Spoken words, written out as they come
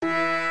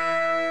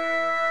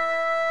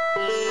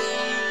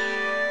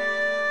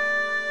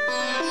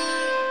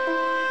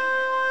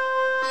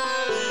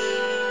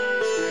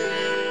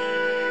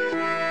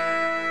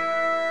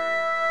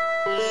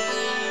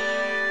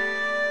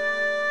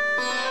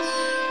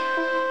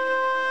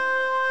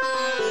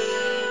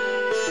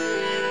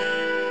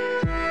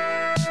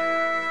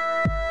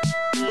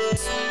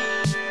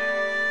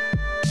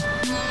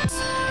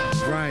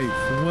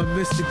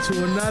instant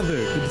to another.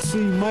 Good to see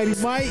you,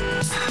 Mighty Mike.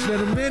 It's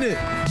been a minute.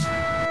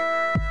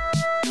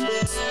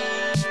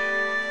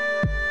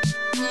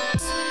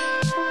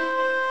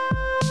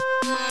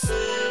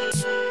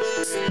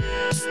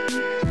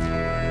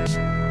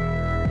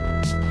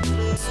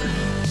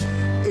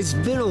 It's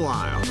been a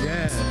while.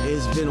 Yeah.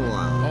 It's been a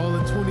while. All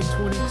in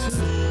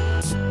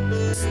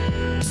 2022.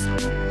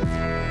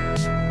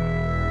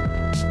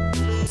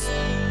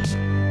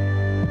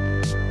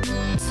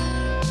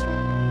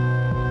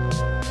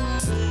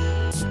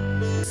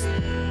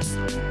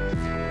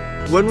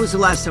 When was the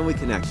last time we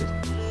connected?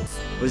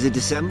 Was it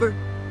December?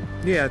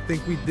 Yeah, I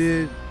think we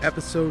did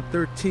episode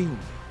 13.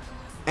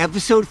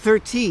 Episode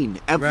 13.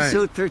 Episode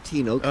Right.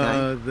 13,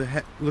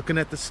 okay. Looking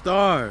at the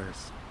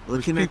stars.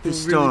 Looking which at the people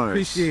stars. really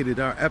appreciated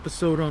our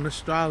episode on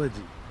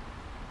astrology.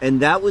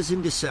 And that was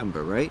in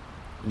December, right?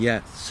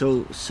 Yes.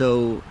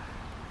 So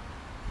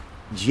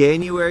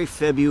January,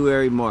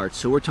 February, March.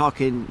 So we're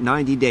talking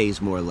 90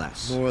 days more or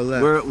less. More or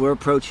less. We're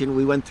approaching.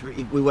 We went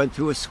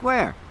through a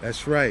square.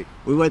 That's right.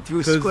 We went through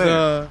a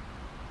square.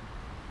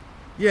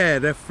 Yeah,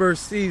 that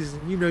first season,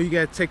 you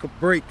got to take a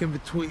break in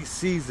between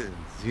seasons,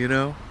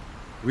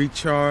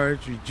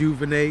 recharge,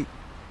 rejuvenate.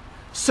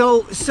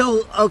 So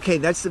okay,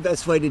 that's the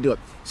best way to do it.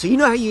 So you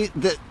know how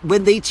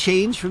when they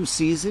change from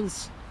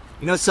seasons,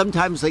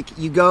 sometimes like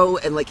you go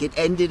and like it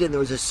ended and there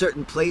was a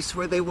certain place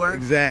where they were.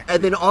 Exactly.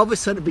 And then all of a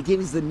sudden it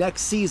begins the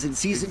next season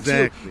 2,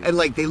 Exactly. and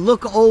like they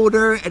look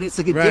older and it's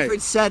like a Right.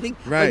 different setting.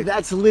 Right. And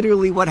that's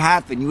literally what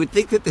happened. You would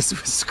think that this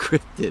was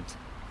scripted.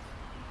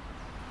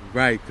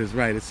 Right, because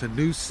it's a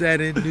new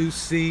setting, new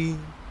scene.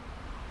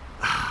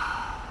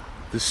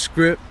 The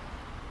script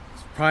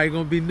is probably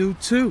going to be new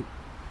too.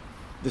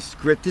 The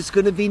script is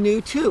going to be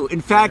new too. In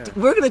fact, Yeah.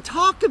 we're going to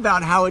talk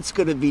about how it's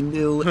going to be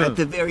new at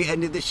the very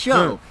end of the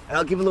show. And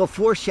I'll give a little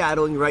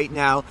foreshadowing right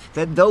now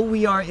that though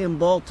we are in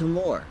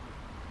Baltimore,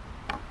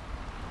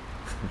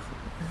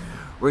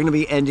 we're going to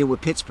be ending with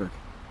Pittsburgh.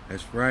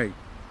 That's right.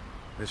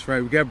 That's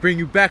right. We got to bring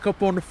you back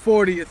up on the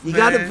 40th, You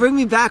got to bring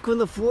me back on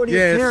the 40th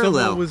Yeah, parallel.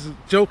 someone was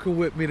joking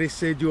with me. They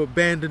said you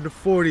abandoned the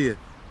 40th.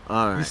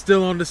 All You're right.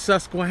 still on the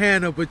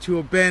Susquehanna, but you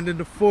abandoned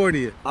the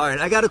 40th. All right,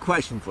 I got a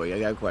question for you. I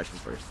got a question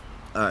first.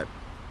 All right.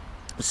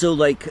 So,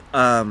 like,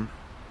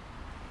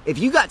 if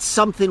you got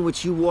something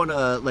which you want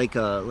to, like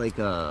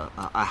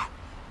a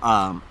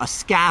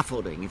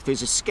scaffolding, if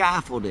there's a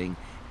scaffolding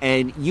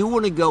and you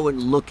want to go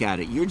and look at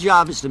it, your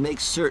job is to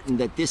make certain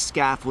that this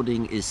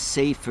scaffolding is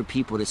safe for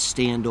people to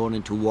stand on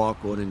and to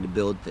walk on and to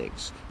build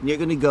things. And you're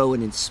going to go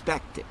and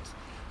inspect it.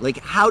 Like,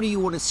 how do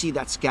you want to see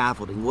that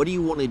scaffolding? What do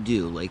you want to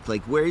do? Like,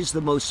 where's the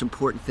most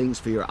important things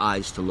for your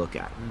eyes to look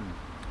at?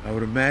 I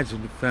would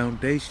imagine the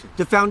foundation.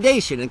 The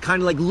foundation, and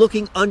kind of like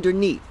looking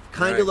underneath.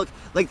 Kind Right. of look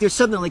like there's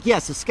something like,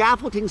 yes, the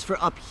scaffolding's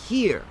for up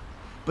here,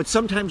 but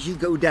sometimes you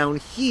go down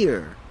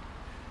here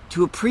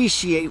to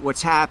appreciate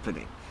what's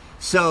happening.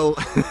 So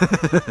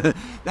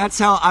that's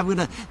how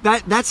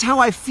that's how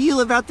I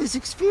feel about this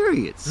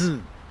experience.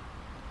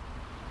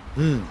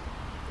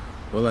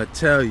 Well, I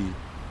tell you,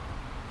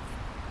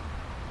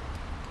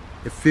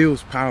 it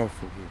feels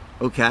powerful here.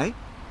 Okay.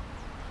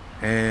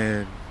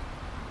 And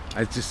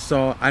I just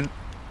saw,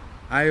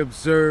 I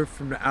observed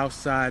from the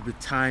outside the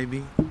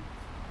timing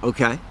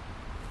Okay.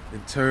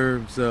 in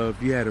terms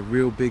of you had a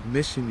real big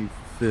mission you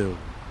fulfilled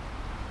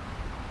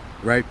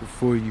right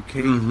before you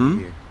came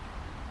here.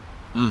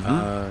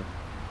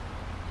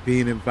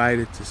 Being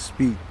invited to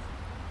speak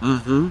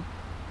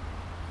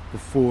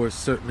before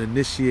certain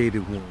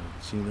initiated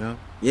ones,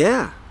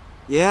 Yeah.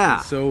 Yeah.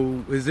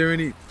 So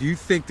do you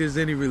think there's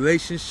any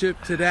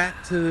relationship to that,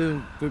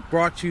 to what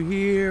brought you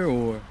here,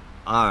 or?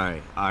 All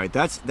right.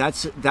 That's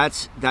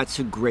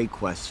a great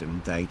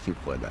question. Thank you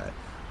for that.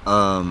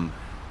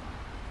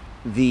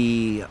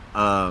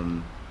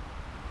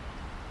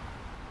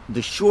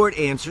 The short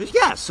answer is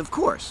yes, of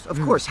course. Of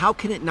course. How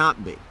can it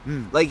not be?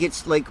 Like,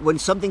 it's like when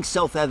something's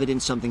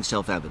self-evident,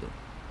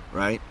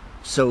 right?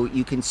 So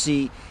you can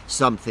see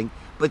something,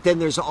 but then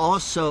there's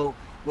also,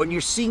 when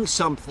you're seeing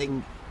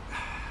something,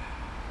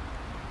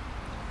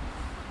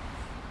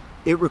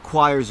 it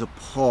requires a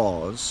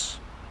pause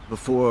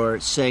before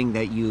saying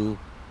that you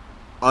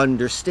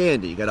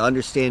understand it. You got to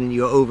understand and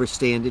you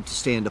overstand it to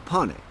stand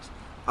upon it.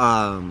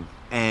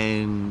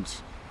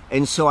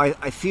 And so I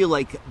feel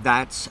like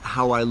that's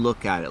how I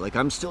look at it. Like,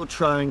 I'm still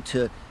trying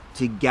to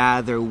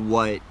gather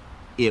what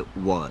it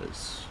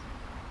was.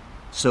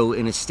 So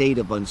in a state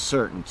of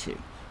uncertainty,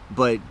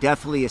 but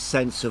definitely a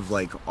sense of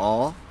like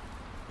awe.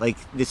 Like,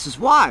 this is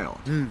wild.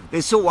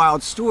 This is a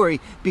wild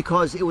story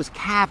because it was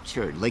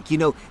captured. Like,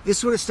 this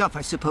sort of stuff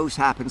I suppose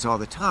happens all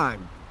the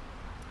time.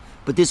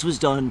 But this was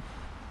done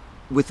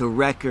with a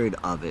record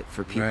of it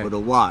for people to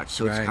watch.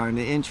 So it's kind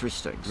of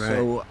interesting. Right.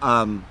 So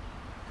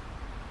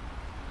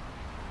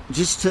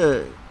just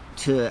to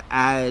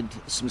add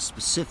some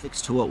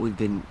specifics to what we've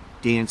been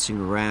dancing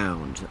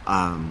around,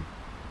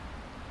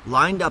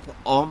 lined up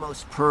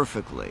almost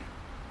perfectly.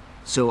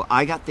 So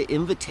I got the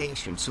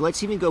invitation. So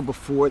let's even go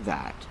before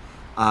that.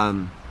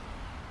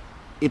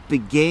 It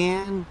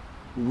began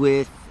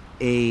with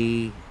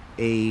a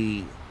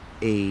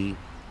a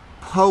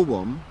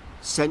poem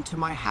sent to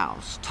my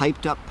house,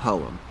 typed up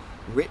poem,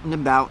 written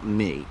about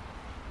me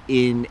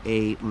in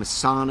a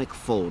Masonic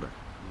folder.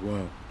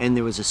 Wow. And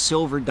there was a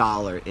silver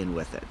dollar in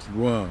with it.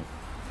 Wow.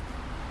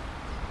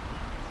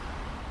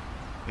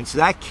 And so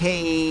that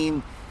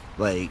came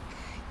like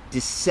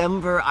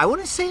December, I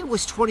want to say it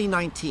was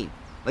 2019.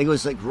 Like it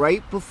was like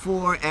right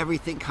before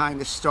everything kind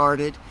of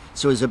started.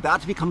 So it was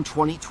about to become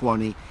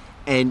 2020,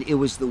 and it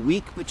was the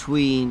week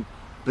between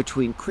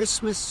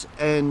Christmas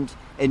and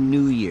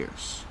New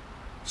Year's.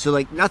 So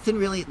like nothing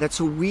really, that's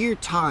a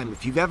weird time.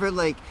 If you've ever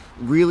like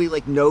really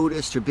like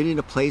noticed or been in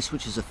a place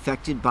which is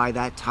affected by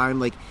that time,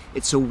 like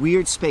it's a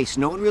weird space.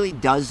 No one really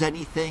does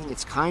anything.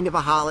 It's kind of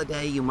a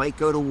holiday. You might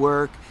go to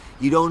work.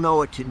 You don't know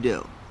what to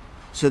do.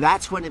 So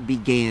that's when it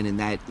began, in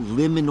that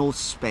liminal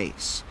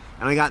space.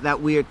 And I got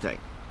that weird thing.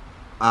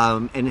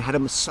 And it had a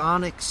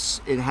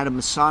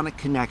Masonic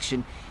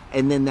connection,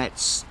 and then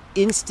that's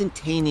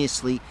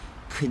instantaneously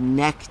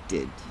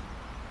connected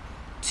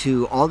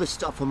to all the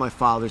stuff on my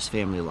father's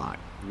family line.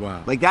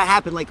 Wow. Like that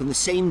happened like on the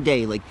same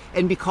day, like,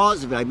 and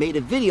because of it, I made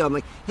a video. I'm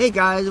like, hey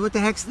guys, what the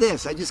heck's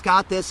this? I just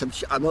got this.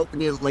 I'm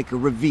opening it like a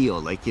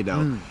reveal, like, you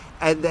know.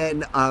 And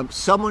then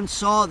someone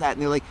saw that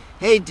and they're like,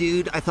 hey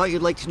dude, I thought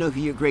you'd like to know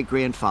who your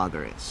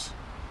great-grandfather is.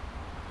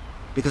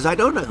 Because I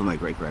don't know who my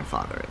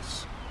great-grandfather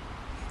is.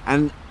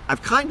 And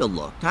I've kind of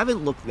looked. I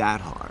haven't looked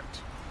that hard.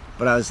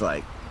 But I was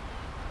like,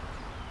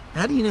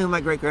 how do you know who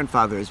my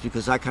great-grandfather is?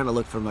 Because I kind of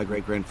looked for my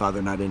great-grandfather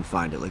and I didn't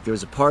find it. Like there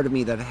was a part of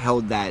me that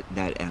held that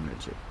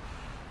energy.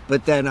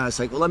 But then I was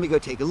like, well, let me go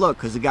take a look.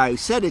 Because the guy who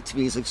said it to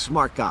me is like a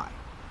smart guy.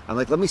 I'm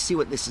like, let me see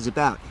what this is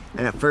about.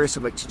 And at first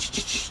I'm like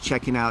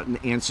checking out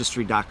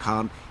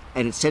Ancestry.com,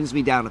 and it sends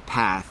me down a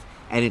path,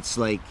 and it's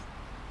like,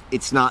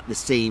 it's not the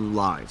same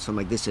line. So I'm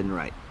like, this isn't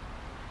right.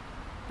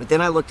 But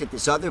then I looked at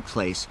this other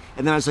place,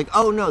 and then I was like,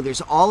 oh no,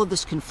 there's all of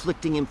this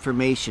conflicting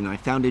information. I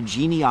found a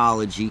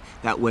genealogy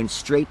that went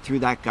straight through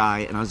that guy,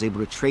 and I was able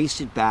to trace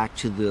it back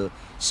to the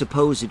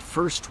supposed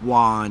first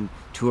Juan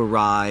to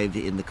arrive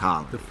in the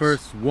colonies. The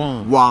first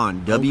Juan.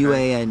 Juan,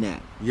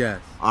 W-A-N-N.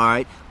 Yes. All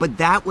right. But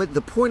that was,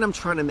 the point I'm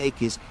trying to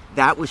make is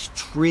that was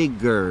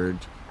triggered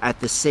at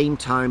the same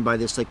time by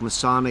this like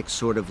Masonic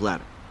sort of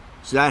letter.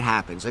 So that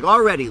happens. Like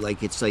already,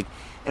 like it's like,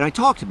 and I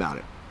talked about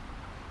it.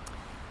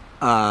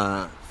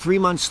 3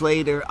 months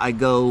later, I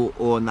go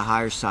on the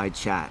Higher Side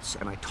Chats,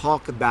 and I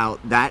talk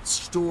about that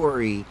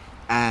story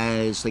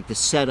as like the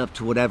setup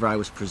to whatever I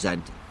was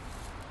presenting.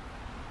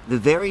 The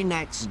very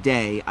next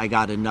day, I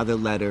got another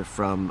letter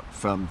from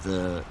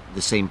the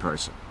same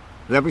person.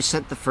 Whoever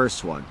sent the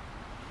first one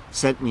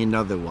sent me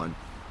another one,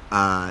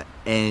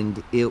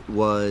 and it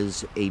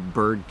was a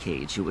bird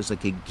cage. It was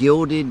like a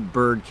gilded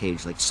bird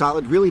cage, like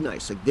solid, really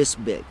nice, like this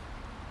big.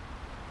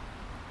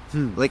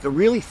 Like a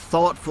really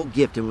thoughtful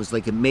gift, and was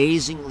like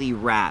amazingly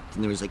wrapped,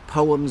 and there was like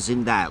poems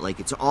in that.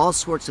 Like it's all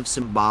sorts of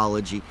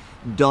symbology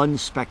done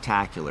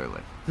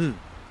spectacularly.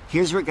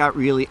 Here's where it got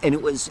really, and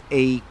it was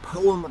a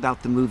poem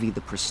about the movie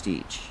The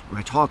Prestige. When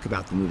I talk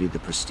about the movie The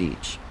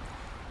Prestige,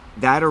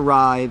 that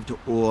arrived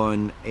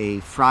on a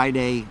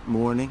Friday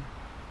morning.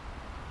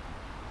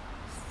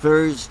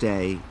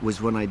 Thursday was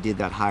when I did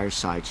that Higher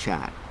Side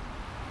Chat.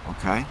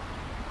 Okay?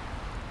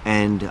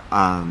 And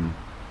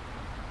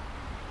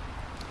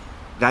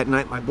that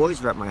night my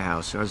boys were at my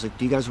house, and I was like,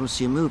 do you guys want to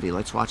see a movie?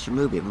 Let's watch a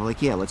movie. And they're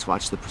like, yeah, let's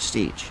watch The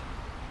Prestige.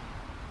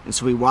 And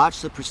so we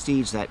watched The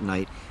Prestige that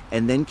night,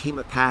 and then came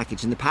a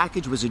package, and the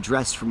package was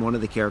addressed from one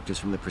of the characters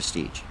from The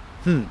Prestige.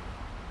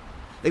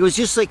 It was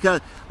just like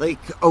a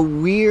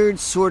weird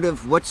sort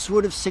of, what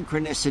sort of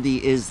synchronicity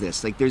is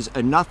this? Like there's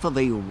enough of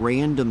a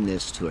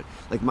randomness to it.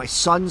 Like my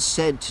son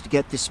said to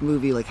get this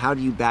movie, like how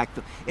do you back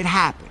them? It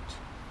happened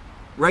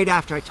right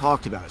after I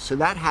talked about it. So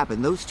that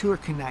happened. Those two are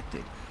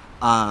connected.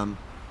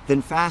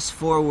 Then fast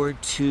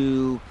forward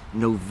to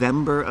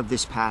November of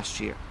this past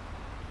year.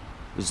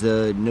 It was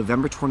the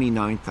November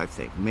 29th, I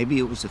think. Maybe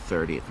it was the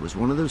 30th. It was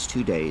one of those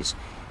 2 days.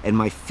 And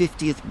my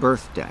 50th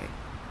birthday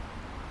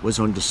was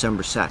on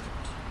December 2nd.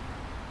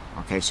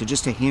 Okay, so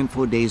just a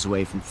handful of days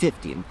away from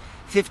 50. And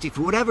 50,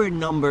 for whatever a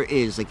number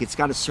is, like it's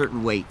got a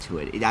certain weight to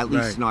it, at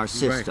least in our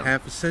system. Right,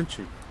 half a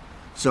century.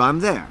 So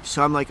I'm there.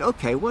 So I'm like,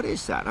 okay, what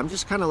is that? I'm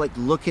just kind of like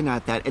looking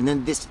at that. And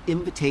then this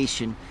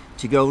invitation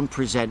to go and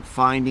present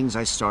findings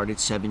I started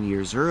 7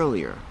 years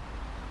earlier,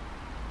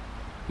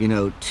 you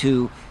know,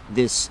 to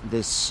this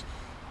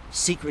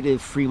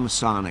secretive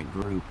Freemasonic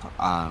group,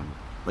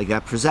 like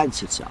that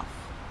presents itself.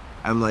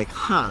 I'm like,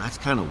 that's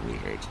kind of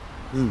weird.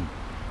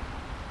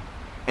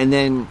 And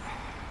then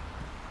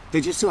there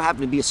just so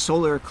happened to be a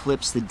solar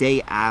eclipse the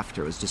day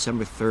after. It was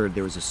December 3rd,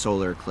 there was a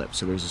solar eclipse.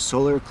 So there was a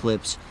solar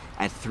eclipse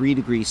at 3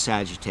 degrees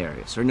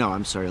Sagittarius. Or no,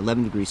 I'm sorry,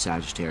 11 degrees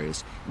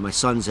Sagittarius. And my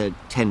son's at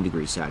 10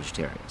 degrees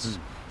Sagittarius.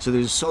 So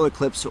there's a solar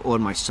eclipse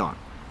on my son.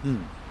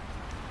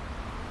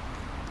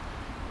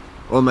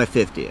 On my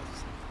 50th.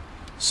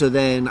 So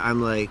then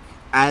I'm like,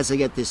 as I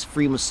get this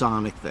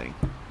Freemasonic thing,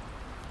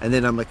 and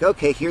then I'm like,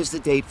 okay, here's the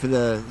date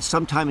for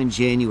sometime in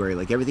January.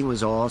 Like everything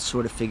was all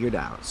sort of figured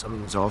out.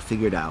 Something was all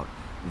figured out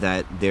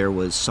that there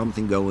was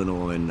something going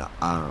on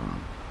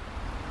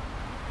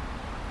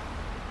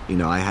You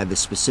know, I had this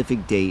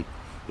specific date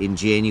in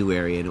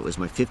January, and it was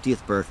my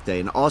 50th birthday,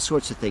 and all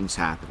sorts of things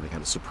happened. I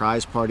had a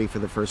surprise party for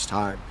the first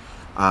time,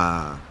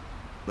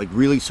 like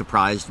really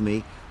surprised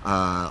me.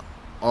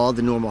 All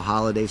the normal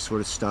holiday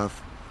sort of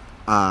stuff.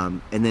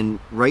 And then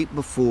right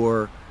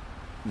before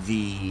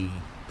the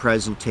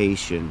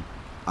presentation,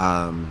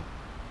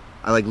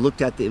 I like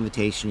looked at the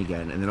invitation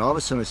again, and then all of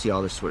a sudden I see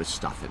all this sort of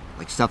stuff in it,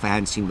 like stuff I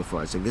hadn't seen before.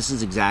 I was like, this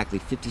is exactly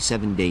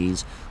 57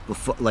 days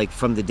before, like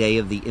from the day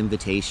of the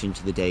invitation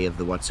to the day of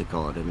the what's it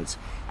called, and it's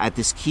at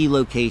this key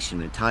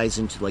location. It ties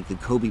into like the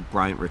Kobe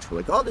Bryant ritual,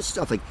 like all this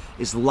stuff like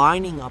is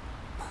lining up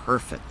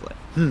perfectly.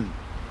 You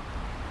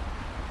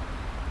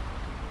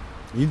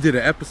did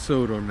an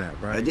episode on that,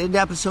 right? I did an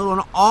episode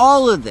on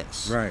all of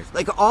this. Right.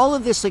 Like all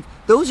of this, like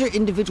those are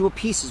individual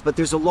pieces, but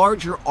there's a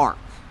larger arc.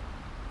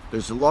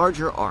 There's a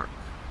larger arc.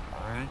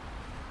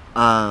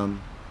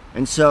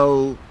 And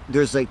so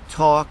there's like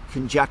talk,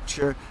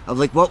 conjecture of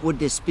like, what would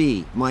this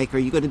be? Mike, are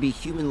you going to be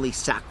humanly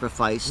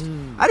sacrificed?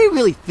 I didn't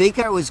really think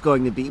I was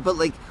going to be, but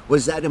like,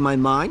 was that in my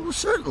mind? Well,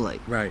 certainly.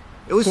 Right.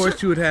 It was of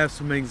course, you would have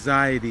some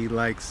anxiety,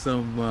 like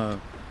some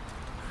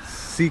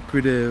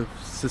secretive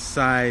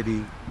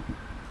society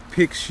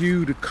picks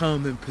you to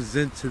come and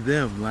present to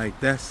them. Like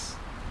that's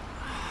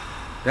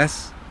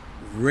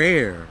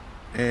rare,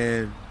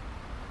 and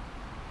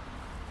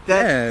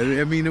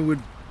yeah, I mean, it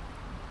would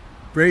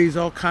raise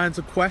all kinds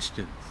of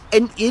questions.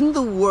 And in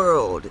the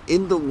world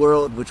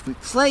which we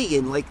play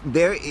in, like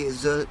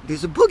there's a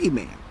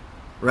boogeyman,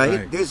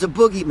 right? There's a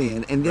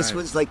boogeyman, and this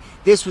was the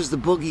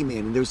boogeyman,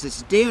 and there's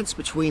this dance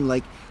between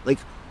like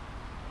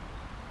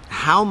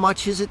how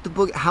much is it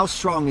how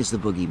strong is the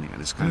boogeyman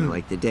is kind of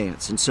like the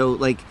dance. And so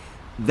like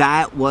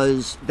that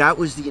was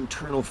the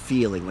internal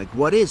feeling, like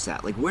what is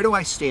that, like where do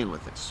I stand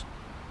with this?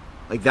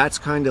 Like that's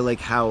kind of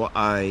like how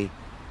I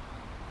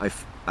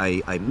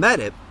met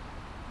it,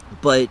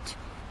 but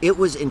it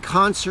was in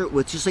concert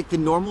with just like the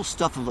normal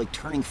stuff of like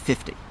turning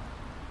 50.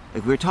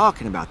 Like we were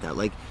talking about that.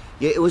 Like,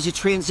 yeah, it was a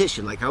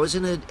transition. Like I was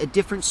in a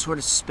different sort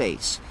of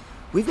space.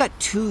 We've got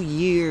 2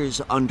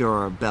 years under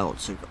our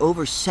belts, like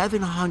over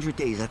 700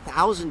 days,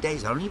 1,000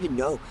 days. I don't even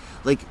know.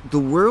 Like the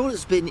world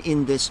has been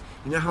in this,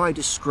 you know how I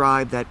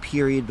describe that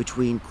period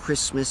between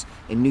Christmas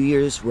and New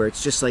Year's where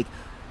it's just like,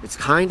 it's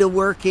kind of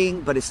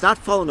working, but it's not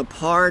falling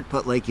apart.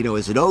 But like, you know,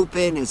 is it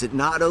open? Is it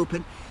not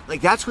open?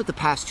 Like that's what the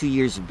past 2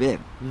 years have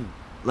been.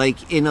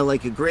 Like in a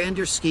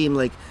grander scheme,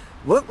 like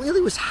what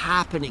really was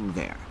happening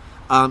there.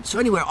 So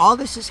anyway, all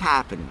this is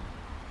happening.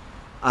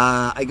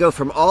 I go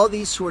from all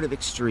these sort of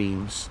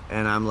extremes,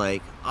 and I'm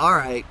like, all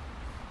right,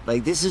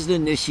 like this is an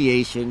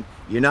initiation.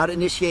 You're not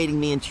initiating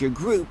me into your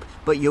group,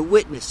 but you're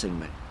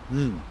witnessing me.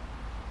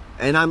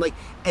 And I'm like,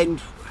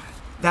 and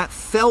that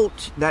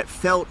felt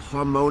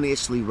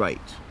harmoniously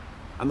right.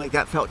 I'm like,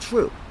 that felt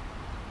true.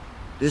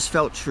 This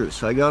felt true,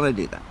 so I gotta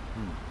do that.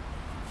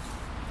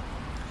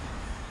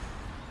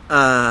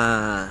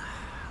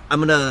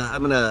 I'm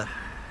gonna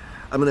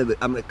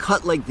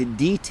cut like the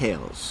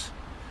details,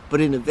 but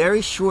in a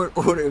very short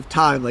order of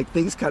time, like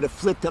things kind of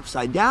flipped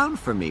upside down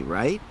for me,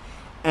 right?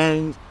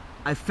 And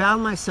I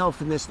found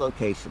myself in this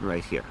location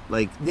right here.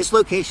 Like this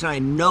location, I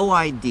had no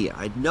idea.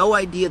 I had no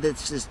idea that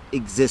this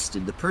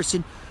existed. The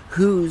person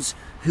who is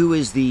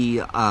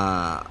the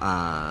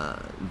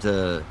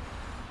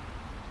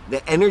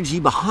energy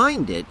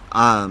behind it,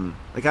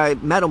 like I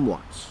met him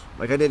once.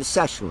 Like I did a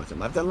session with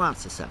him. I've done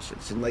lots of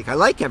sessions, and like I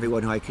like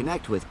everyone who I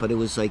connect with. But it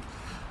was like,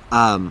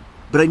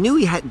 but I knew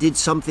he did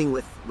something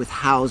with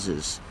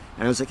houses,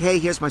 and I was like, hey,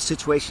 here's my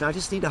situation. I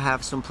just need to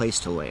have some place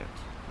to land,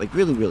 like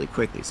really, really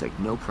quickly. It's like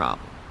no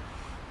problem.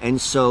 And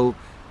so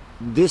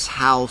this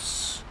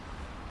house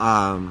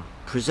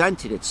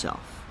presented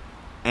itself,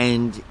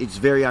 and it's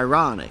very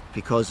ironic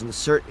because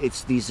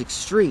it's these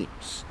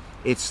extremes.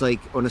 It's like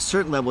on a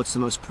certain level, it's the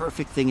most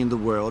perfect thing in the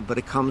world, but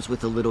it comes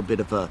with a little bit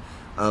of a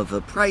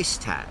price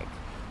tag.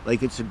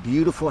 Like it's a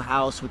beautiful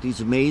house with these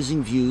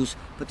amazing views,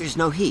 but there's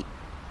no heat.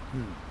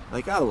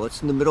 Like, oh,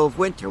 it's in the middle of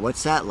winter.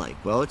 What's that like?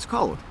 Well, it's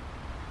cold.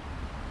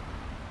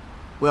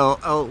 Well,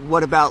 oh,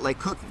 what about like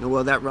cooking?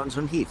 Well, that runs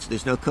on heat, so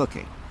there's no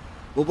cooking.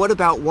 Well, what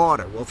about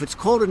water? Well, if it's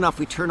cold enough,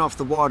 we turn off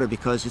the water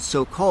because it's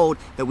so cold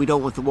that we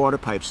don't want the water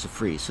pipes to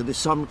freeze. So there's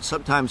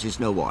sometimes there's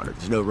no water.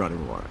 There's no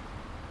running water.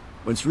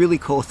 When it's really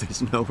cold,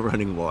 there's no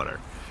running water.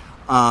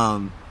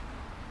 And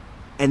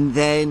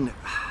then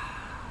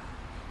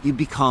you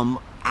become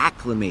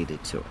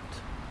acclimated to it.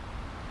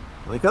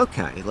 Like,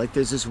 okay, like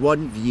there's this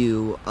one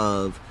view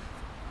of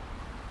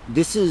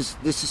this is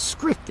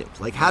scripted.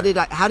 Like, how did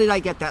I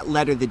get that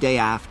letter the day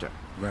after?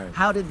 Right.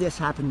 How did this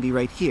happen to be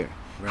right here?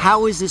 Right.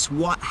 How is this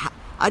what?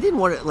 I didn't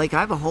want to, like, I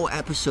have a whole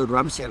episode where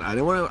I'm saying I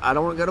don't want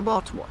to go to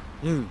Baltimore.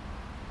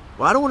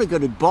 Well, I don't want to go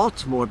to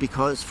Baltimore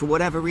because for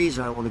whatever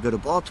reason I don't want to go to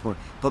Baltimore.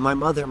 But my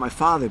mother and my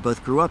father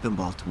both grew up in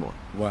Baltimore.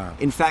 Wow.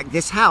 In fact,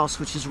 this house,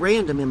 which is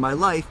random in my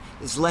life,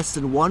 is less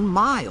than 1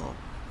 mile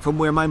from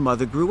where my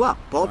mother grew up.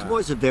 Baltimore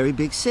is a very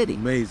big city.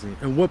 Amazing.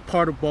 And what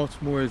part of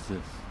Baltimore is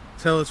this?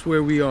 Tell us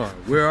where we are.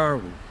 Where are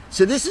we?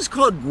 So this is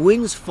called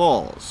Gwynns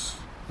Falls.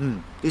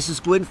 This is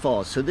Gwyn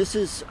Falls. So this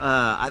is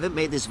I haven't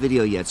made this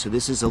video yet, so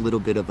this is a little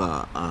bit of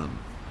a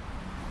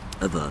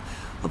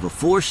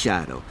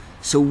foreshadow.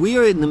 So we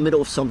are in the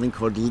middle of something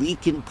called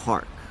Leakin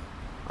Park.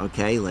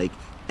 Okay, like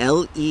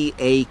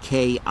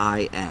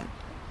Leakin.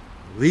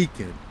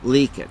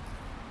 Leakin.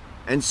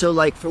 And so,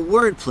 like, for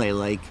wordplay,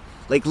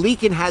 like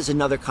Leakin has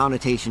another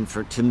connotation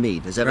to me.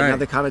 Does that have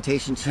another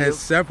connotation to you? It has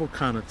several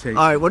connotations.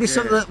 All right, what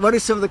are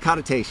some of the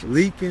connotations?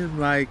 Leaking,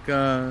 like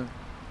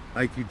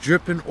you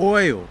dripping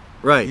oil.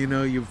 Right. You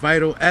know, your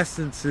vital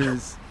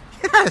essences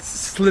Yes.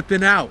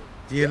 slipping out,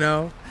 you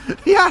know?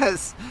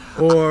 Yes.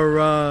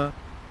 Or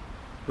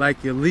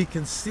like you're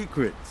leaking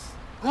secrets.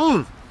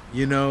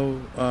 You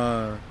know,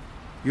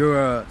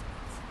 you're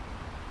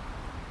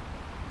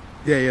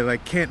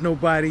like, can't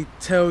nobody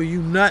tell you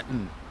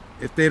nothing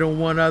if they don't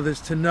want others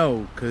to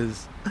know,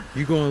 because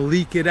you're going to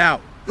leak it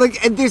out.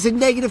 Like, and there's a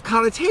negative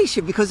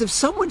connotation, because if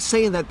someone's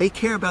saying that, they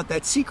care about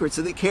that secret,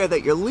 so they care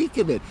that you're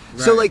leaking it.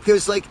 Right. So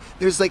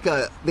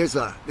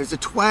there's a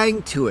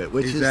twang to it,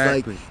 which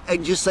Exactly. is like,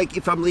 and just like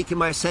if I'm leaking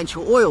my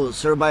essential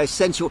oils or my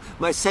essential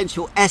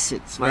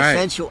essence,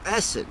 essential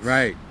essence.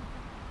 Right.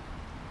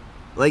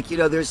 Like, you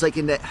know, there's like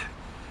in that.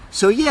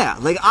 So yeah,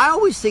 like I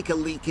always think of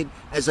leaking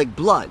as like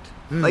blood.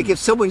 Like if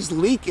someone's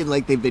leaking,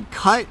 like they've been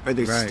cut or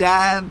they're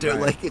stabbed, or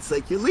like it's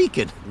like you're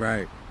leaking.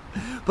 Right.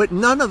 But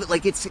none of it,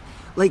 like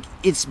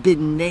it's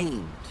been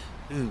named.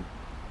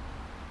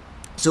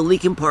 So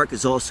Leakin Park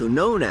is also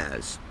known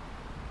as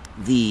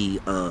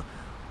the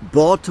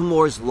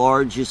Baltimore's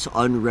largest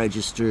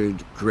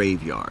unregistered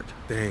graveyard.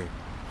 Damn.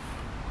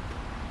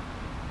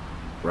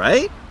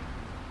 Right?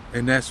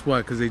 And that's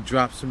what, because they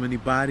dropped so many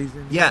bodies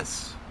in?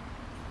 Yes.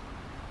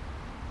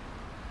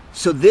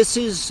 So this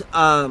is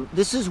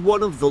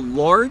one of the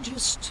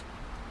largest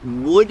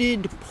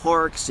wooded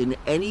parks in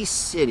any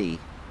city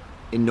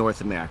in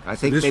North America. I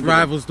think This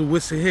rivals the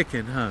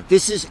Wissahickon, huh?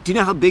 This is. Do you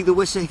know how big the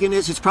Wissahickon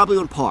is? It's probably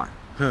on par.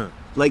 Huh.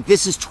 Like,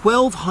 this is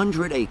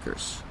 1,200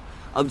 acres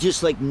of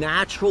just like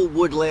natural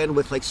woodland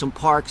with like some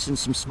parks and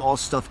some small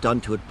stuff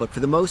done to it. But for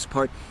the most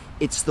part,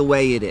 it's the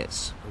way it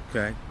is.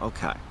 Okay.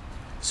 Okay.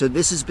 So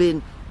this has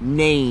been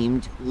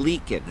named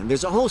Leakin. And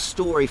there's a whole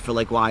story for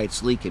like why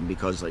it's Leakin,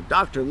 because like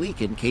Dr.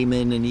 Leakin came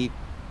in and he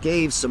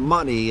gave some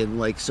money, and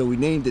like, so we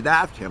named it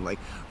after him. Like,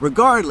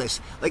 regardless,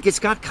 like it's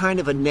got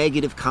kind of a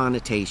negative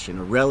connotation,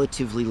 a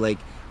relatively like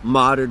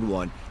modern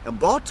one. And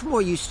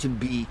Baltimore,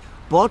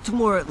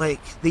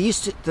 like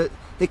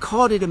they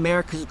called it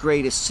America's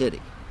greatest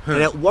city.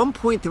 And at one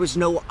point there was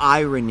no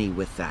irony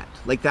with that.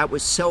 Like, that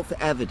was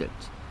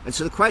self-evident. And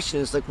so the question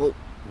is like, well,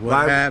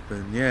 What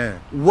happened? Yeah.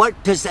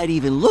 what does that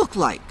even look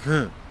like?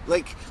 Huh.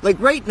 Like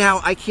right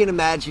now, I can't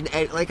imagine.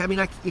 Like, I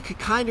mean, you could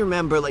kind of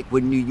remember like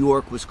when New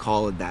York was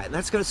called that, and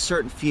that's got a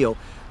certain feel.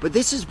 But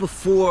this is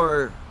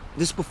before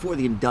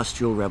the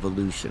Industrial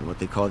Revolution, what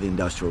they call the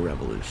Industrial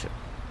Revolution.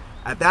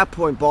 At that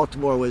point,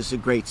 Baltimore was a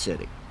great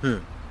city,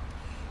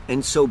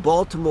 and so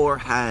Baltimore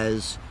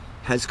has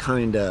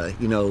kind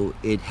of, you know,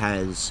 it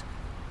has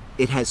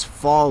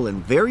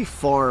fallen very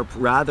far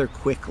rather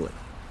quickly,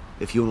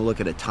 if you want to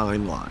look at a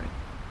timeline.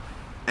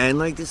 And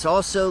like this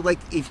also, like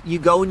if you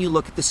go and you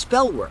look at the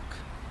spell work,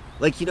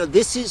 like, you know,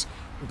 this is,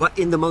 but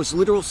in the most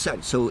literal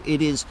sense. So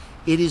it is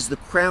the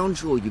crown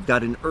jewel. You've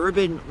got an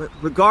urban,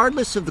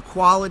 regardless of the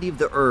quality of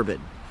the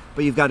urban,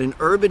 but you've got an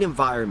urban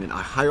environment, a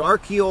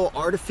hierarchical,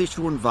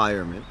 artificial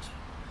environment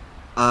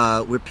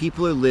where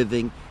people are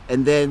living.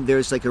 And then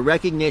there's like a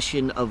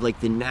recognition of like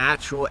the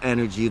natural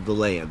energy of the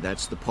land.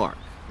 That's the park.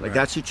 Like, Right.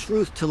 That's the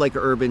truth to like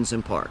urbans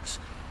and parks.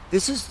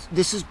 This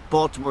is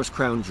Baltimore's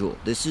crown jewel.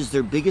 This is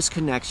their biggest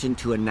connection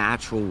to a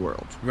natural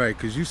world. Right,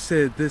 because you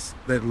said that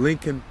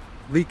Leakin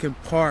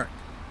Park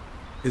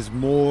is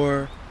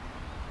more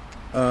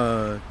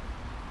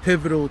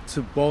pivotal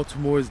to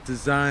Baltimore's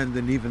design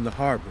than even the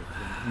harbor.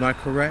 Am I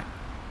correct?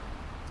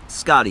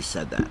 Scotty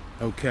said that.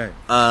 Okay.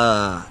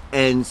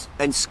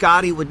 And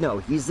Scotty would know.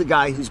 He's the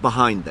guy who's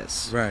behind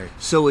this. Right.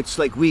 So it's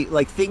like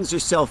things are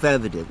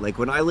self-evident. Like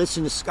when I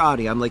listen to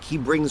Scotty, I'm like, he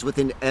brings with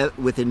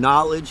a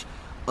knowledge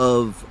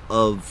of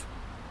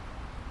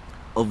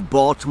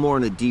Baltimore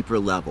on a deeper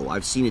level.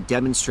 I've seen it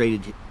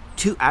demonstrated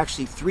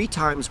 3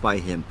 times by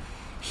him.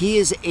 He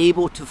is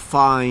able to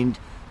find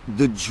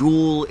the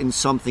jewel in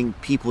something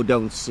people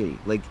don't see.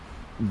 Like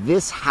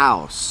this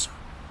house,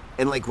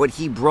 and like what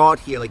he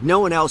brought here, like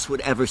no one else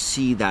would ever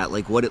see that,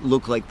 like what it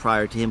looked like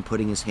prior to him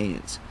putting his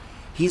hands.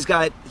 He's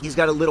got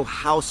a little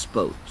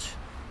houseboat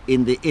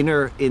in the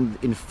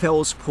in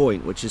Fells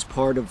Point, which is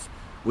part of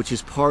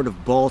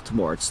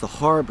Baltimore. It's the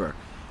harbor.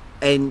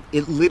 And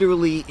it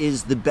literally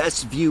is the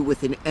best view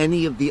within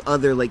any of the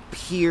other like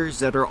piers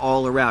that are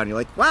all around. You're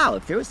like, wow,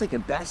 if there was like a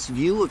best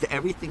view of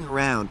everything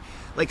around,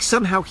 like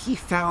somehow he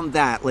found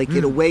that like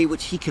in a way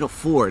which he can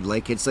afford.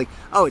 Like it's like,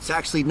 oh, it's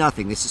actually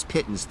nothing. This is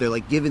pittance. They're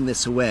like giving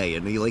this away,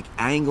 and he like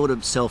angled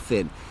himself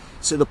in.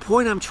 So the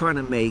point I'm trying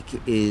to make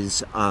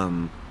is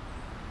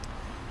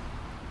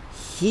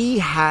he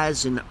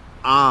has an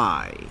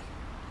eye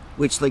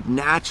which like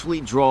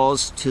naturally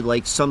draws to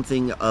like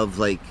something of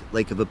like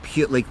of a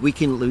pure, like we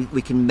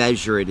can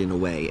measure it in a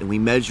way, and we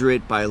measure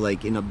it by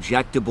like an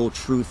objectable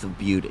truth of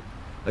beauty.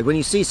 Like when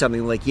you see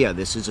something like, yeah,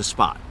 this is a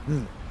spot.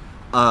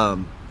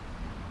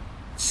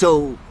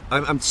 So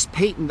I'm just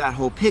painting that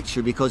whole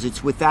picture because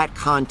it's with that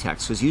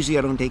context. Because usually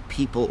I don't take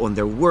people on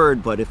their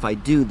word, but if I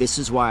do, this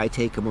is why I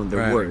take them on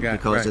their word,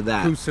 because of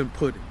that. Proofs in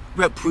pudding.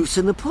 Right, proofs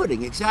in the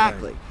pudding,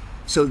 exactly. Right.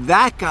 So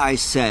that guy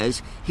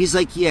says, he's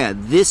like, yeah,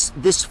 this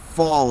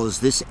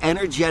falls, this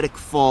energetic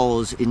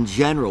falls in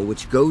general,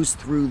 which goes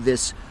through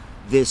this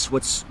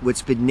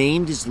what's been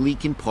named as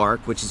Leakin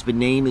Park, which has been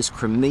named as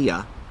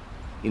Crimea.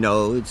 You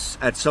know, it's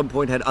at some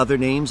point had other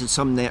names, at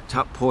some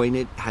top point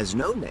it has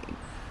no name.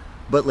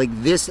 But like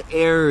this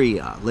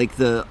area, like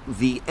the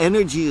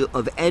energy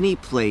of any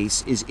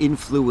place is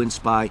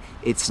influenced by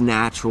its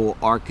natural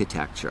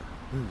architecture.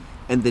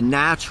 And the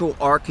natural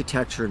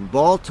architecture in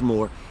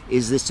Baltimore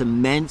is this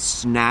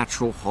immense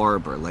natural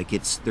harbor. Like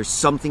there's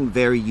something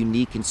very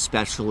unique and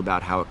special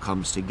about how it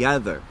comes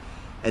together.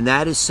 And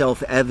that is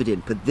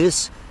self-evident. But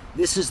this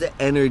is the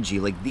energy,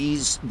 like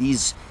these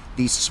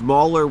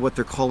smaller, what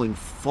they're calling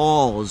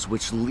falls,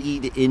 which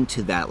lead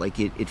into that, like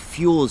it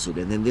fuels it.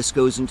 And then this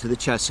goes into the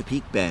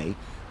Chesapeake Bay,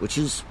 which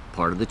is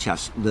part of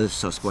the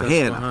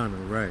Susquehanna.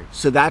 Right.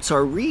 So that's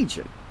our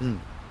region.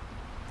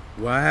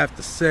 Well, I have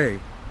to say,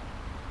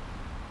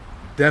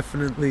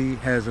 definitely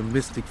has a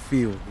mystic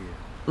feel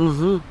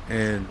here.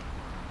 And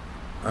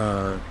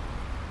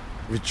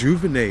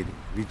rejuvenating,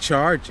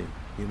 recharging,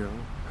 you know.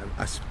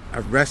 I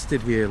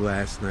rested here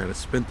last night. I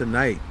spent the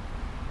night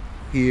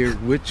here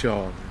with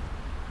y'all in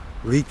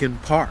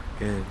Leakin Park,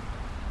 and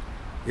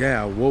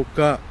yeah, I woke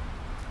up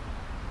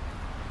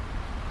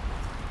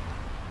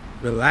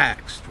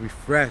relaxed,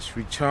 refreshed,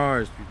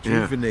 recharged,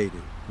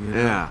 rejuvenated. You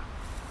know?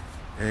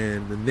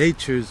 And the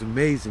nature is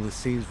amazing. It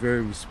seems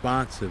very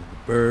responsive. The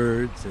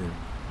birds, and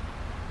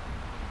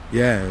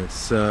yeah,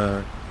 it's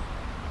an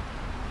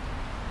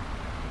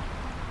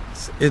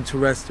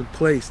interesting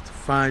place to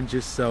find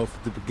yourself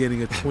at the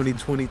beginning of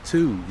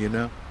 2022. You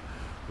know.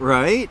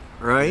 Right.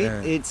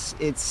 Yeah.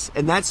 It's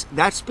and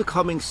that's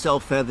becoming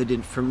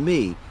self-evident for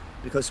me,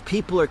 because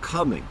people are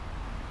coming,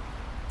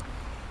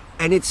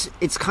 and it's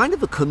kind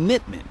of a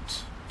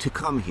commitment to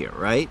come here,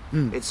 right?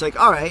 It's like,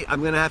 all right,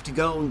 I'm gonna have to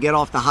go and get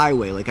off the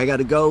highway. Like I got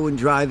to go and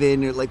drive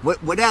in, or like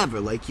whatever.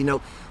 Like, you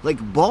know,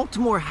 like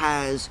Baltimore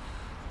has,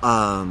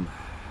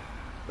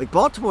 like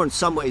Baltimore in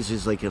some ways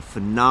is like a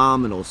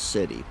phenomenal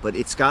city, but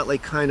it's got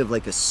like kind of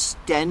like a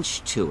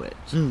stench to it,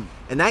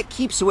 and that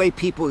keeps away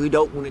people who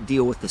don't want to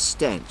deal with the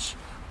stench.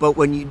 But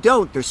when you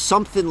don't, there's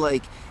something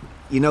like,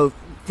 you know,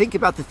 think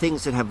about the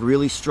things that have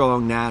really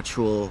strong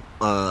natural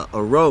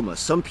aroma.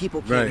 Some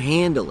people can't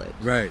handle it.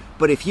 Right.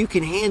 But if you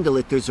can handle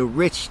it, there's a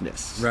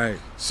richness. Right.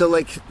 So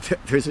like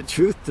there's a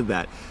truth to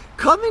that.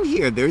 Come in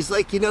here. There's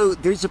like, you know,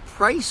 there's a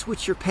price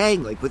which you're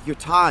paying, like with your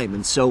time.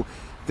 And so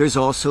there's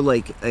also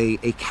like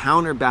a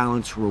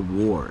counterbalance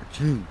reward.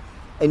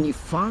 And you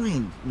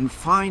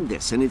find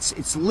this, and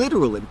it's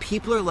literal, and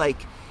people are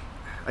like,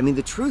 I mean,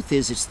 the truth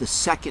is, it's the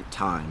second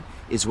time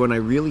is when I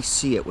really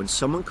see it, when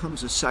someone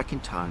comes a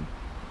second time,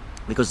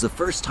 because the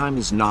first time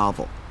is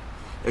novel.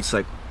 It's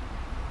like,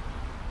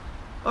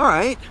 all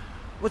right,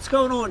 what's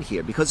going on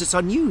here? Because it's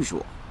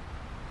unusual.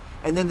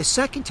 And then the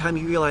second time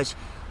you realize,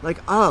 like,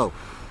 oh,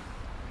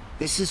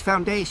 this is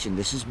foundation,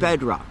 this is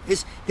bedrock.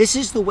 This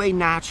is the way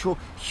natural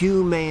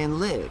human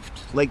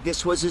lived. Like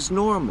this was his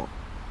normal.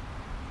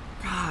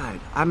 God,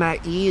 I'm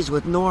at ease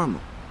with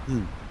normal.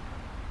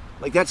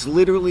 Like that's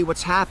literally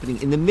what's happening.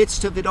 In the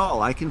midst of it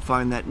all, I can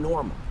find that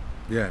normal.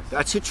 Yes.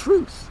 That's a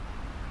truth.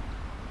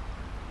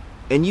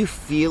 And you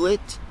feel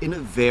it in a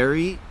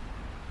very,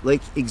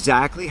 like,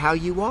 exactly how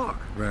you are.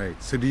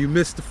 Right. So do you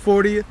miss the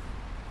 40th?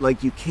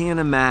 Like you can't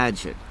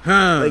imagine.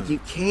 Like you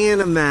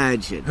can't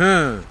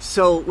imagine.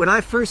 So when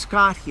I first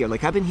got here,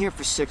 like I've been here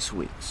for 6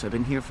 weeks. And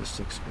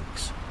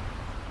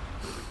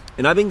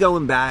I've been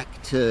going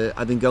back to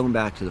the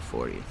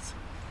 40th.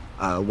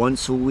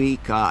 Once a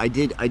week. I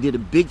did a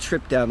big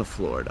trip down to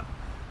Florida.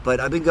 But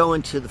I've been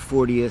going to the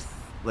 40th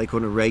like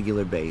on a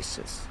regular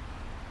basis.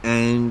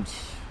 And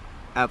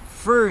at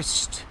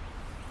first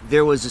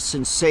there was a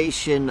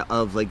sensation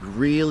of like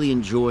really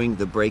enjoying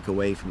the break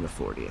away from the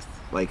 40th.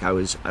 Like I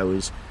was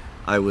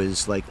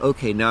like,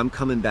 okay, now I'm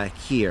coming back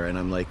here, and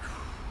I'm like,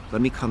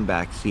 let me come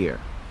back here.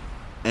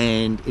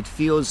 And it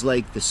feels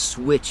like the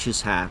switch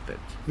has happened.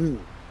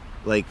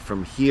 Like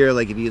from here,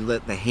 like if you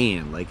let the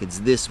hand, like it's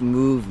this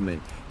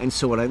movement. And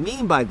so what I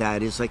mean by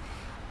that is like,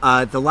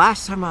 the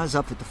last time I was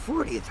up at the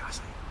 40th, I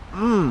was like,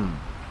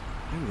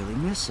 I really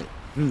miss it.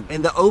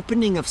 And the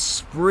opening of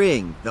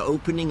spring,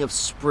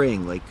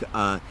 like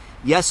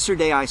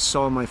yesterday I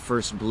saw my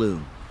first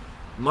bloom.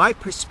 My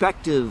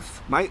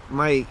perspective,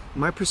 my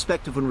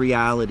perspective on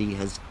reality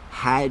has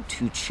had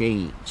to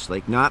change.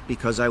 Like not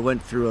because I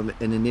went through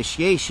an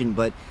initiation,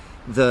 but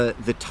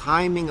the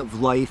timing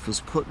of life has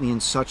put me in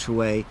such a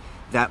way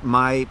that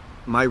my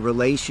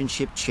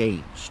relationship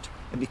changed.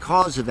 And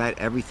because of that,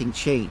 everything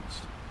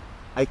changed.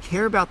 I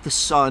care about the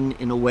sun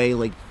in a way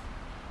like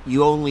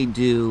you only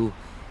do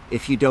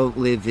if you don't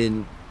live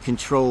in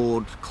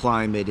controlled,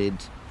 climated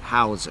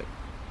housing.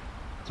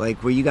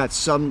 Like where you got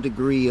some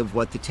degree of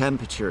what the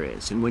temperature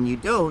is. And when you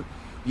don't,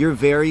 you're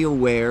very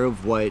aware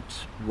of what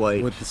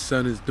the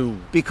sun is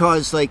doing.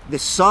 Because like the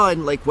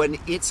sun, like when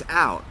it's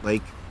out,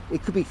 like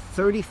it could be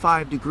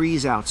 35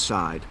 degrees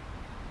outside,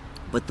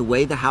 but the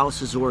way the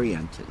house is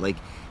oriented, like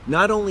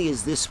not only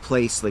is this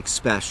place like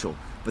special,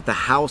 but the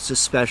house is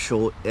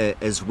special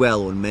as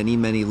well on many,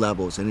 many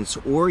levels. And it's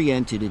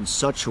oriented in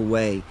such a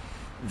way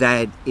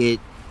that it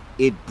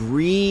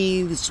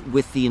breathes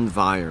with the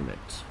environment.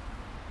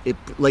 It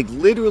like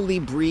literally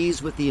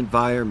breathes with the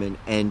environment,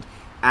 and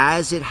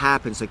as it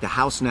happens, like the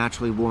house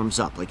naturally warms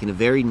up, like in a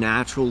very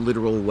natural,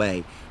 literal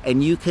way.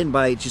 And you can,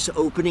 by just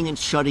opening and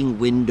shutting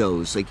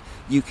windows, like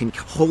you can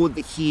hold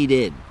the heat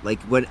in, like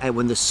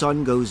when the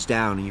sun goes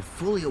down, and you're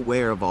fully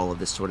aware of all of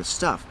this sort of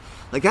stuff.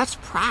 Like that's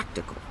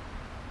practical.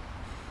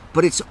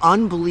 But it's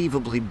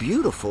unbelievably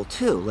beautiful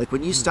too. Like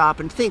when you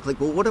stop and think,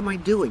 like, well, what am I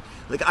doing?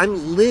 Like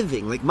I'm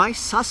living, like my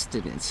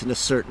sustenance in a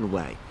certain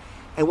way.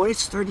 And when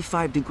it's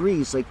 35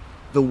 degrees, like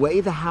the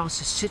way the house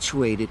is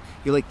situated,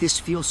 you're like, this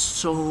feels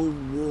so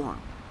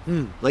warm.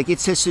 Like it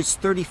says it's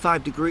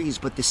 35 degrees,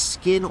 but the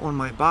skin on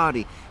my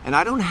body, and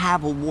I don't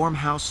have a warm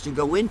house to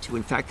go into.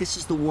 In fact, this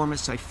is the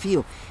warmest I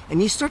feel.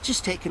 And you start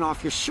just taking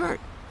off your shirt.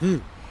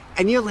 And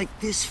you're like,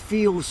 this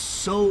feels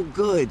so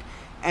good.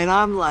 And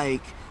I'm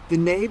like, the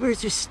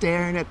neighbors are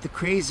staring at the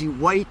crazy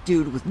white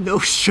dude with no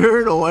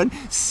shirt on,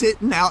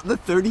 sitting out in the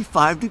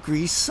 35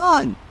 degree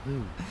sun.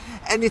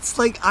 And it's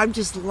like, I'm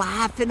just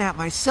laughing at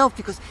myself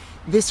because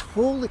this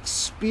whole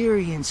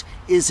experience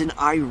is an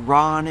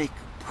ironic,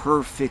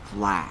 perfect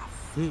laugh.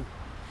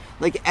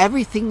 Like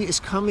everything is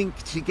coming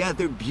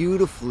together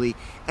beautifully,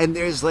 and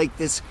there's like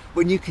this,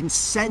 when you can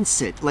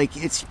sense it, like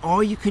it's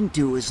all you can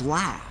do is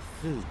laugh.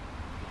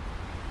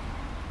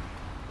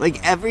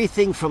 Like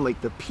everything from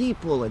like the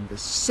people and the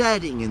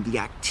setting and the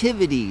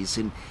activities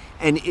and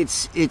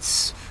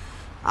it's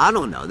I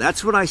don't know,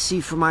 that's what I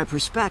see from my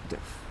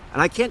perspective.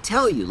 And I can't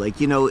tell you, like,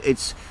 you know,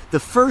 it's the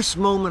first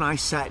moment I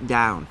sat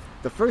down,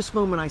 the first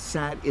moment I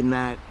sat in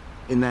that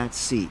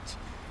seat,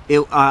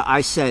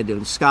 I said,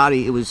 and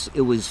Scotty, it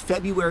was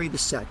February the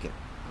 2nd.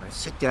 I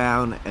sit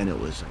down and it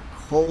was like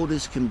cold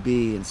as can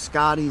be, and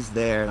Scotty's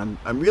there, and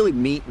I'm really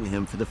meeting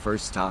him for the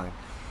first time.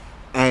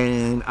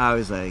 And I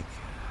was like,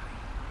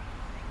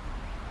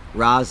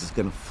 Roz is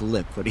gonna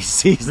flip when he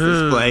sees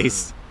this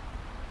place.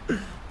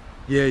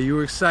 Yeah, you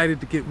were excited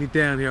to get me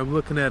down here. I'm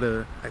looking at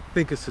I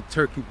think it's a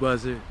turkey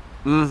buzzard.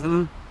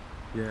 Yeah.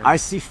 I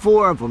see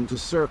 4 of them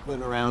just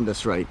circling around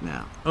us right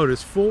now. Oh,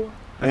 there's 4?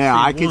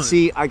 I can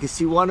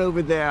see one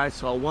over there. I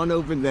saw one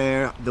over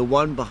there, the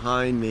one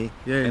behind me.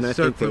 Yeah, and I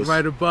think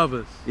right above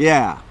us.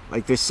 Yeah,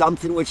 like there's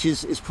something which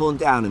is pulling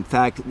down. In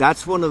fact,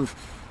 that's one of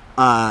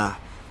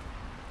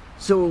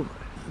so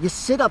you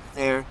sit up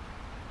there,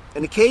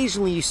 and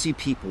occasionally you see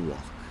people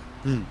walk.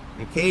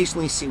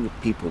 Occasionally you see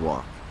people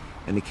walk.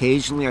 And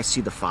occasionally I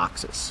see the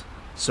foxes.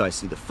 So I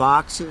see the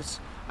foxes,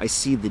 I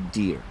see the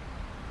deer.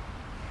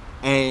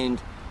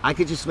 And I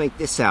could just make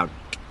this sound.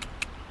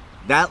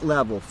 That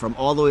level from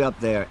all the way up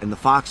there, and the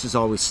foxes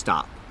always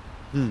stop.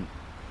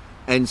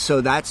 And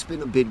so that's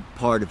been a big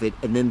part of it.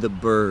 And then the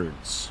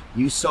birds.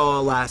 You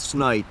saw last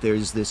night,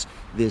 there's this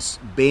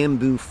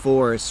bamboo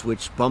forest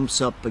which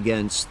bumps up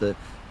against the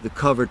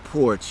covered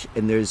porch,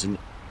 and there's an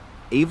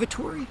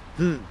aviary?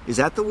 Is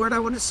that the word I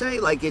want to say?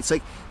 Like, it's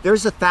like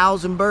there's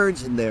 1,000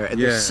 birds in there,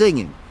 and they're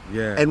singing.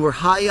 Yeah. And we're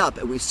high up,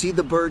 and we see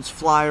the birds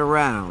fly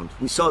around.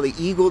 We saw the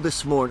eagle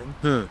this morning.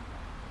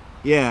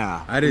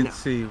 Yeah. I didn't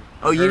see him.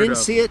 Oh, you didn't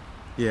see it?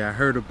 Yeah, I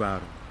heard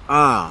about him.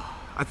 I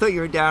thought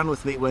you were down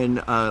with me when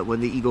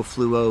the eagle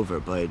flew over,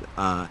 but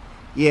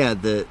yeah,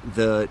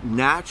 the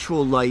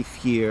natural life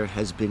here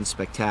has been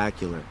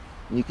spectacular.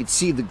 And you can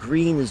see the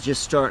green is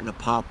just starting to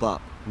pop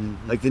up.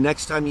 Like the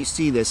next time you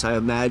see this, I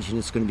imagine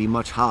it's going to be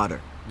much hotter.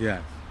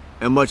 Yeah.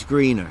 And much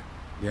greener.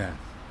 Yeah.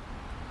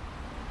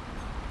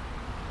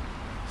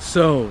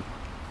 So,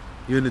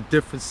 you're in a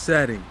different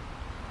setting.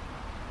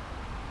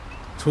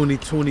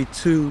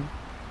 2022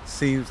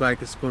 seems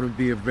like it's going to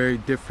be a very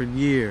different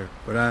year,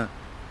 but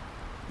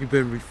you've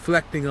been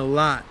reflecting a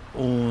lot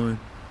on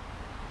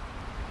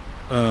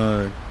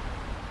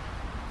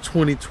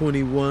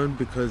 2021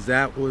 because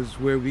that was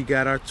where we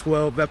got our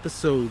 12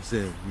 episodes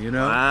in, you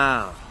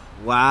know?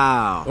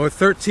 Wow. Or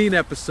 13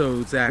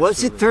 episodes, actually.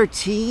 Was it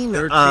 13?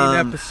 13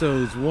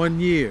 episodes, 1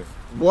 year.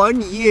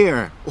 1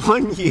 year.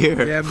 1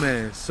 year. Yeah,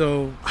 man.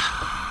 So,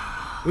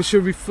 what's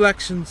your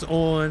reflections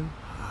on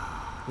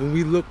when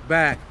we look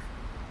back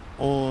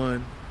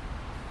on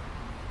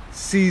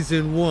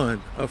season 1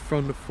 of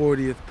From the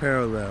 40th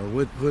Parallel?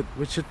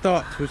 What's your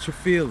thoughts? What's your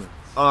feelings?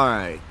 All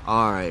right.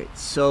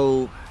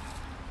 So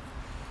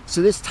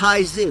this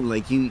ties in,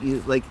 like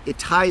you like it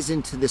ties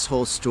into this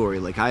whole story.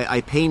 Like I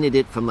painted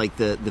it from like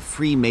the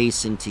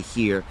Freemason to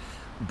here,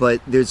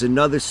 but there's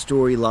another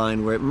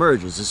storyline where it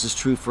merges. This is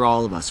true for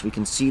all of us. We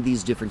can see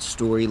these different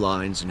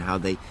storylines and how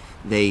they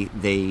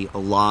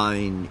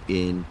align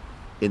in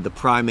the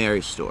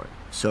primary story.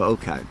 So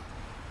okay.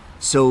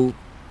 So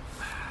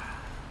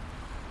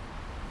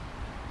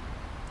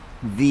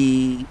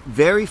the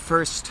very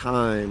first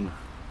time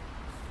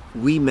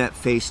we met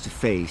face to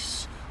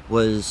face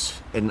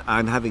was, and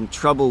I'm having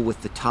trouble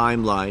with the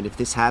timeline if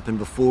this happened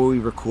before we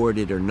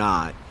recorded or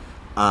not,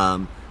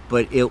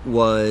 but it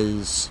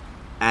was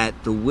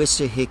at the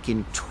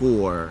Wissahickon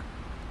tour,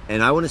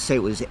 and I want to say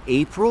it was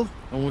April.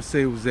 I want to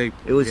say it was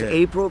April. It was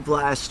April of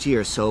last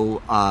year,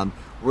 so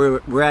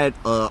we're at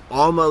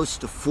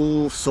almost a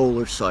full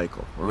solar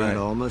cycle. We're at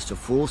almost a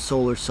full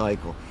solar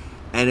cycle,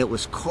 and it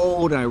was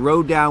cold. And I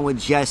rode down with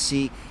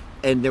Jesse,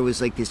 and there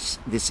was like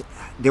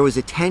there was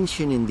a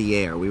tension in the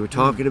air. We were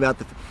talking about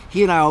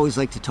he and I always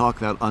like to talk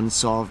about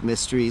unsolved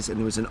mysteries, and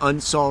there was an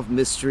unsolved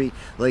mystery,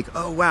 like,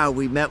 oh wow,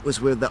 we met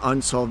was with the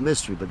unsolved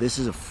mystery, but this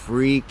is a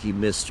freaky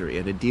mystery,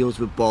 and it deals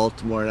with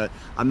Baltimore, and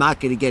I'm not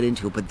going to get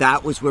into it, but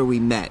that was where we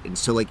met, and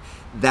so like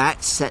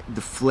that set the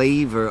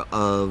flavor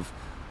of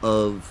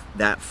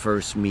that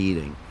first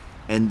meeting.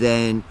 And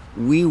then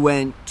we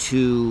went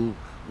to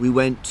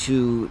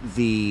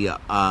the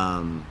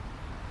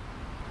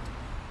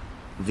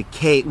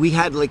cave. We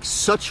had like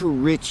such a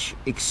rich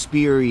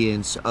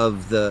experience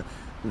of the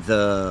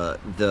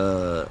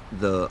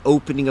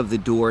opening of the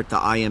door at the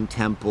I Am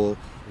Temple,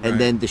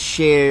 and then the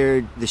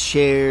shared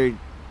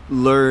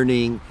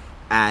learning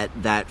at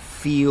that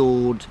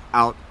field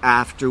out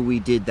after we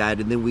did that,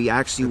 and then we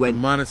actually went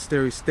the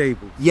monastery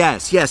stables.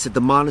 Yes, at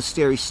the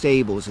monastery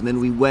stables, and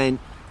then we went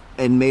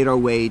and made our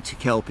way to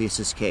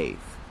Kelpius's cave.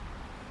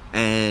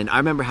 And I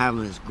remember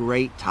having this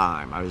great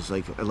time. I was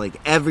like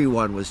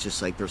everyone was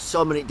just like, there's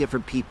so many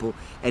different people,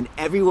 and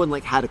everyone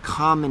like had a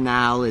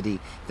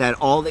commonality that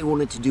all they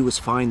wanted to do was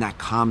find that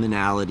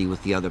commonality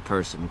with the other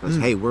person, because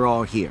hey, we're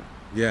all here.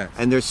 Yes.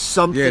 And there's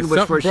something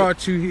which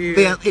brought you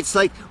here. It's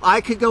like I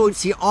could go and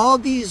see all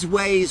these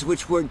ways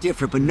which were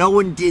different, but no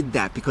one did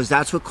that, because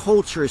that's what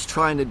culture is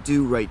trying to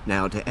do right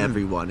now to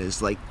everyone,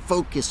 is like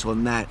focus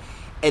on that.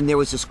 And there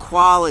was this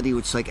quality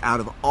which, like, out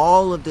of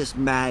all of this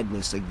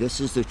madness, like, this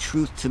is the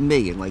truth to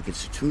me, and like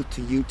it's the truth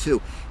to you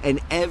too. And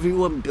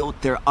everyone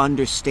built their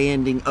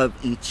understanding of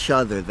each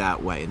other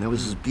that way. And there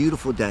was this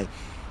beautiful day.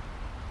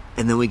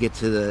 And then we get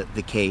to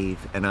the cave,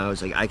 and I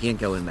was like, I can't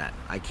go in that.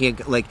 I can't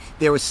go. Like,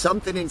 there was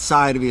something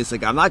inside of me. It's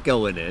like, I'm not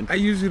going in. I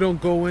usually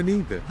don't go in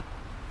either,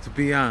 to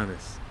be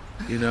honest.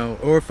 You know,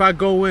 or if I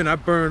go in, I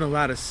burn a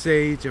lot of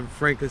sage and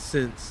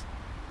frankincense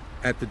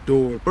at the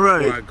door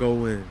before I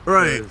go in.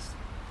 Right.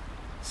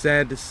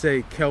 Sad to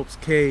say, Kelp's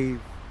Cave,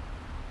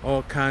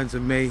 all kinds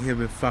of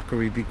mayhem and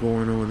fuckery be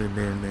going on in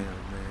there now, man.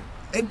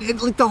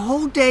 And like the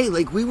whole day,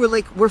 like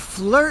we're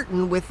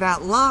flirting with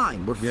that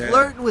line. We're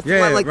flirting with the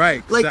I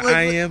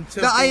Am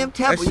Temple. The I Am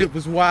Temple. That shit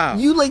was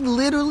wild. You like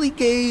literally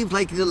gave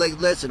like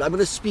listen, I'm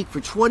gonna speak for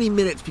 20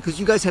 minutes because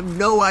you guys have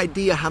no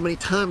idea how many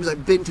times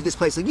I've been to this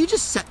place. Like, you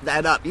just set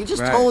that up. You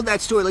just told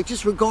that story, like,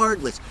 just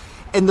regardless.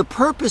 And the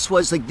purpose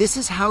was like, this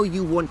is how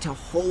you want to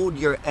hold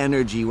your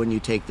energy when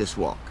you take this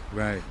walk.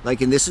 Right.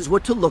 Like, and this is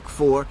what to look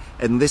for,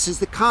 and this is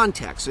the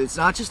context. So it's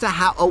not just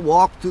a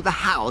walk through the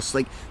house.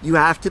 Like, you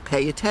have to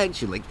pay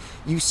attention. Like,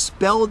 you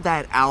spelled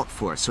that out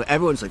for us. So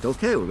everyone's like,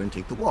 okay, we're going to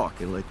take the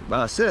walk. And like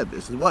I said,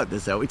 this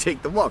is how we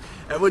take the walk.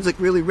 Everyone's like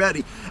really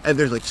ready. And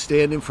they're like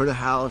standing for the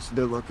house, and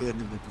they're looking,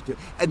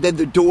 and then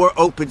the door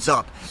opens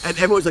up, and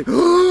everyone's like,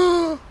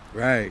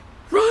 right.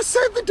 Ross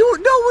said the door.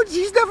 No one.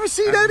 He's never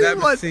seen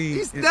anyone.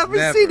 He's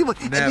never seen anyone.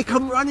 And they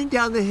come running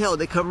down the hill.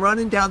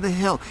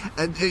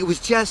 And it was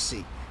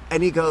Jesse.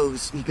 And he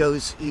goes.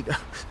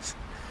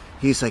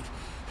 He's like,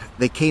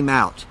 they came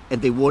out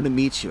and they want to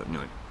meet you. And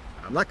you're like,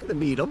 I'm not going to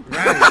meet them.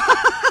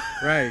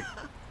 Right.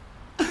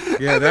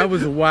 Yeah, that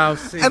was a wild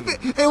scene.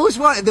 It was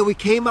wild. And then we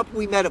came up,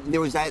 we met up, and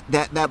there was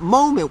that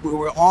moment where we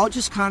were all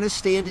just kind of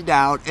standing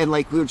out, and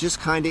like we were just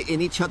kind of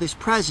in each other's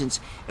presence,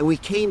 and we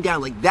came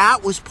down. Like,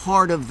 that was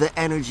part of the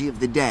energy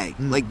of the day.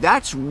 Like,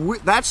 that's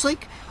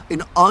like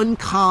an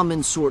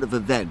uncommon sort of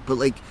event, but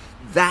like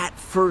that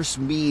first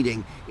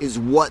meeting is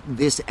what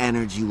this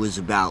energy was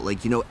about.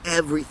 Like, you know,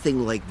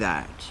 everything like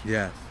that.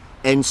 Yes.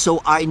 And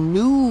so I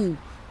knew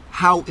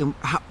how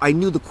I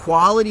knew the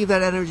quality of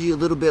that energy a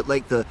little bit.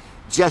 Like,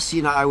 Jesse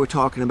and I were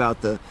talking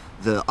about the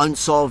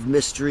unsolved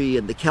mystery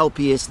and the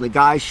Kelpius and the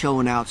guy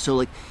showing out. So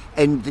like,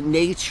 and the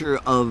nature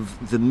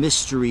of the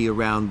mystery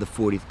around the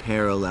 40th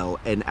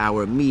parallel and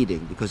our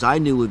meeting, because I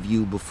knew of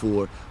you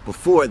before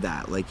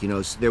that. Like, you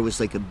know, so there was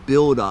like a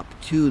build up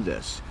to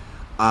this.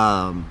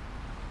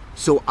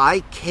 So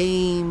I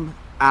came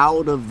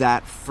out of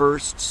that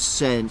first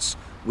sense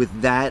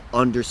with that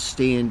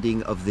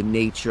understanding of the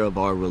nature of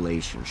our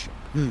relationship.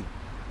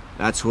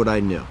 That's what I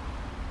knew.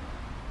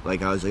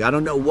 Like, I was like, I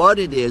don't know what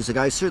it is. Like,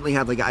 I certainly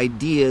have like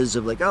ideas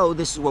of like, oh,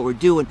 this is what we're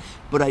doing,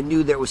 but I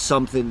knew there was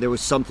something there,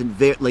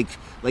 like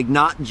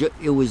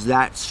it was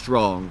that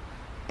strong.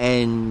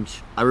 And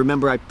I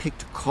remember I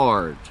picked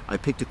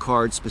a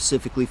card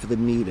specifically for the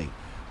meeting.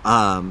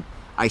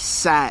 I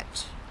sat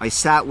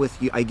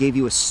with you. I gave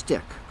you a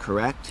stick,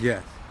 correct?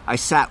 Yes. I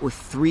sat with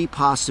 3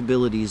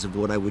 possibilities of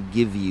what I would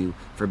give you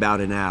for about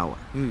an hour.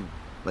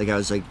 Like, I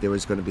was like, there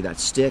was going to be that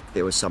stick,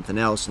 there was something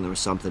else, and there was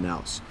something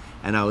else.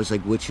 and I was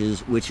like, which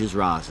is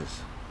Roz's,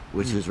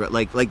 which is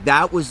like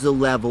that was the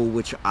level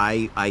which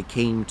I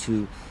came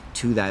to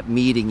that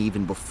meeting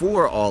even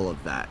before all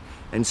of that.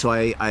 And so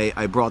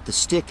I brought the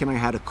stick and I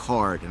had a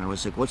card, and I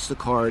was like, what's the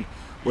card?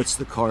 What's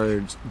the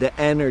card? The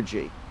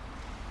energy.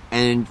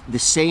 And the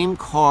same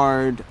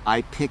card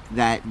I picked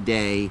that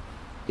day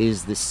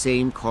is the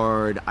same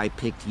card I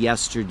picked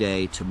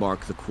yesterday to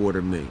mark the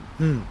quarter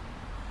moon.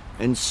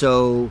 And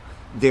so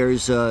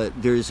there's a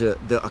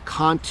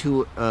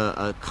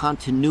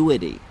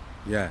continuity,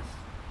 yes,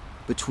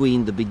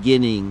 between the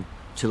beginning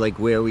to like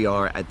where we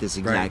are at this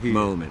exact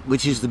moment,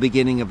 which is the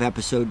beginning of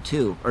episode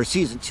 2 or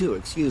season 2,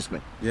 excuse me.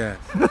 Yes.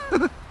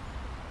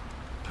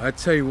 I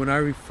tell you, when I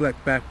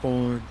reflect back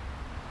on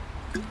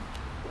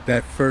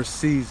that first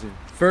season,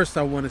 first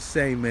I want to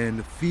say, man,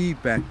 the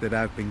feedback that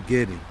I've been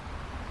getting,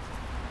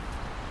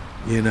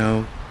 you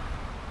know,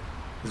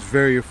 is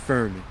very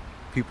affirming.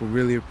 People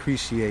really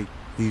appreciate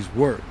these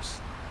works,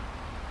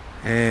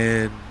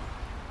 and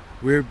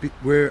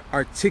we're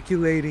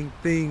articulating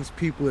things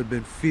people have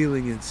been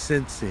feeling and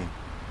sensing,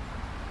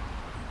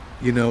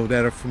 you know,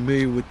 that are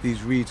familiar with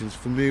these regions,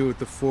 familiar with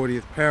the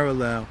 40th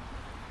parallel,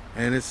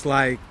 and it's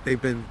like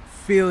they've been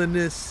feeling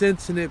this,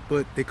 sensing it,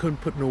 but they couldn't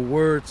put no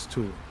words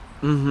to it.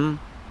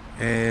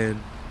 And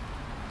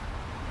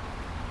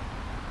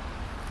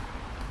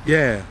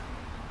yeah,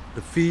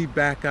 the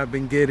feedback I've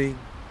been getting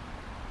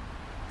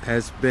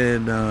has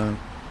been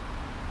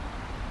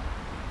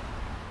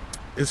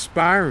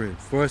inspiring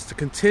for us to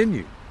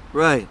continue.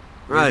 Right.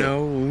 You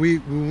know,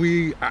 when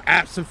we are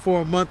absent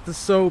for a month or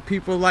so,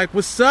 people are like,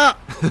 "What's up?"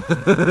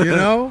 You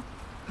know,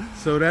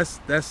 so that's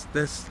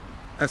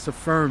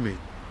affirming,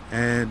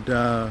 and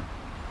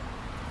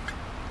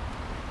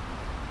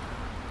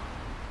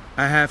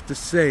I have to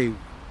say,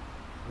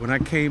 when I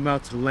came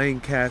out to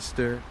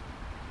Lancaster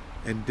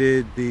and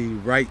did the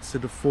rites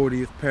of the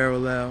 40th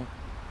parallel,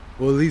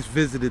 or at least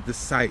visited the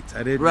sites.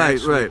 I didn't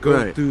actually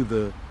go through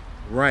the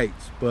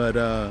rites, but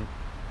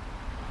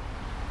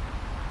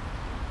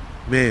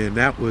man,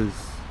 it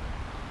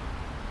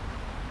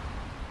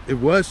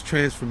was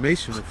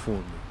transformational for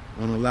me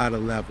on a lot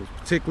of levels,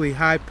 particularly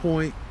High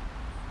Point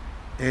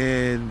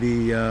and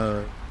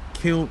the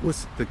kiln.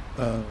 What's the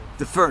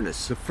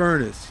furnace? The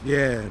furnace,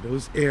 yeah,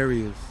 those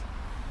areas,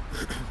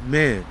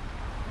 man.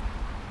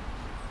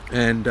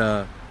 And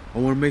I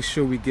want to make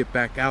sure we get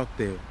back out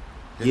there.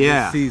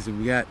 This season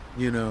we got,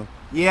 you know.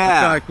 Yeah.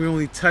 I feel like we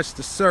only touched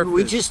the surface.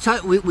 We just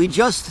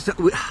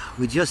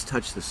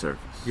touched the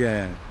surface.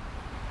 Yeah.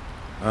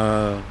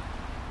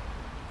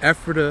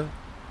 Ephrata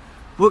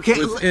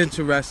was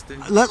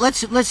interesting.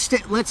 Let's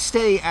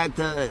stay at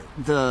the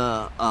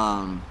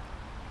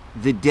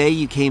day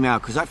you came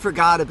out, because I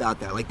forgot about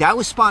that. Like, that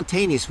was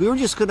spontaneous. I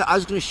was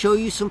gonna show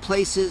you some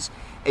places,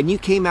 and you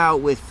came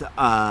out with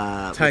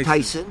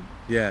Tyson.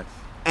 Yes.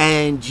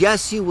 And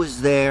Jesse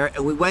was there,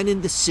 and we went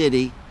in the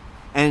city,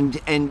 and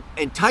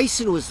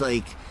Tyson was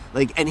like,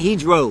 and he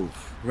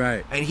drove.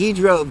 Right. And he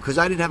drove because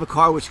I didn't have a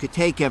car which could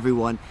take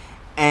everyone,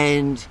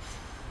 and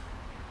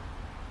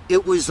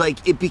it was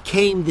like, it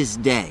became this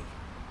day.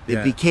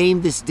 It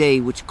became this day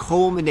which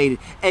culminated.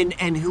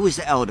 And who was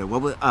the elder?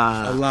 What was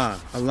Allah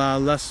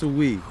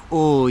Lasui.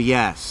 Oh,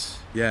 yes.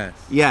 Yes.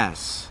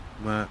 Yes.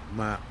 My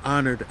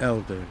honored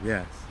elder,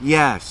 yes.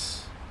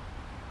 Yes.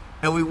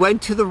 And we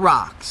went to the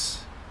rocks.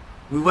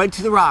 And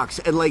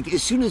like,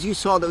 as soon as you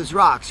saw those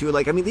rocks, you were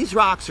like, I mean, these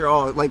rocks are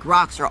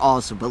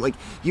awesome, but like,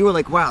 you were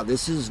like, wow,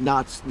 this is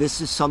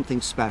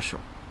something special.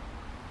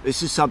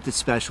 This is something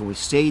special. We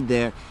stayed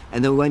there,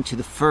 and then we went to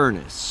the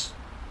furnace,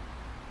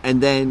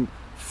 and then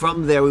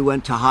from there we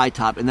went to High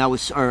Top, and that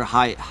was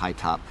High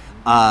Top,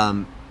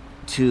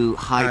 to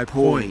High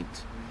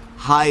Point.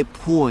 High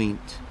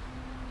Point,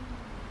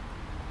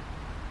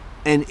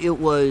 and it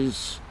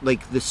was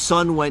like the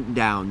sun went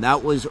down.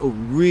 That was a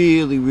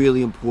really,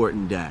 really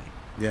important day.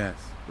 Yes.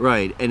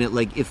 Right, and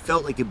it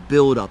felt like a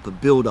build up.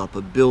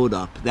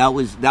 That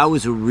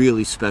was a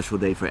really special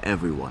day for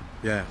everyone.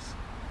 Yes.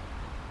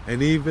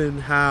 And even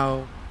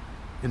how,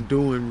 in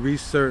doing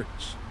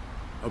research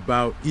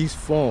about East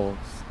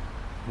Falls,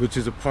 which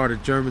is a part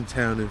of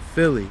Germantown in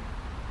Philly,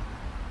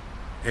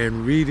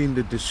 and reading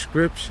the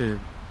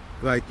description,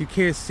 like, you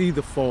can't see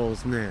the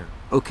falls now.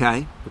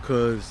 Okay.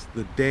 Because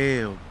they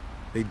dammed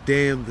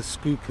the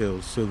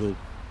Schuylkill, so the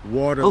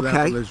water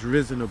level has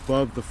risen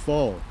above the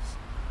falls.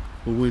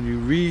 But when you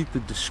read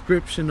the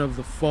description of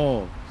the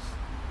falls,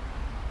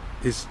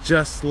 it's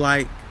just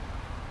like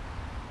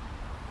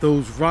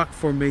those rock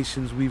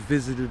formations we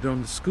visited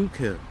on the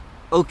Schuylkill.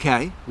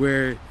 Okay.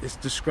 Where it's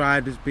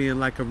described as being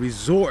like a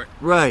resort.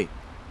 Right.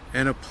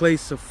 And a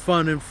place of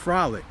fun and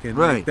frolic. And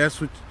like, that's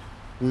what,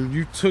 when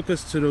you took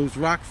us to those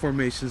rock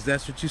formations,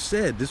 that's what you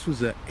said. This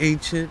was an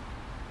ancient,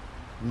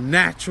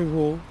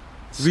 natural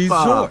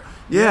resort.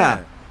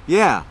 Yeah.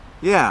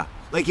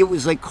 Like, it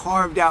was like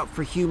carved out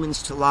for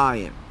humans to lie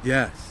in.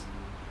 Yes.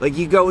 Like,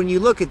 you go and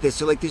you look at this,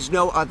 so like, there's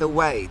no other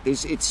way.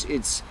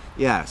 It's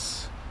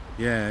yes.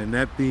 Yeah, and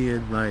that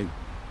being like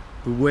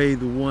the way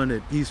the one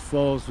at East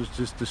Falls was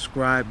just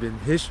described in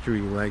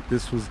history, like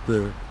this was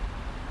the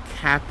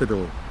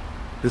capital.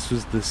 This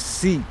was the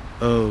seat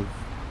of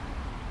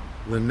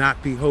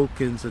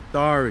Lenape-Hokin's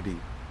authority,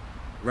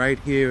 right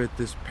here at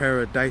this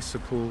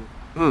paradisical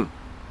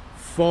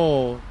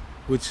fall,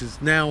 which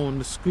is now on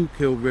the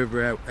Schuylkill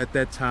River. At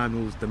that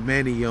time, it was the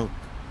Manayunk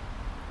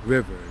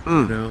River,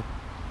 you know?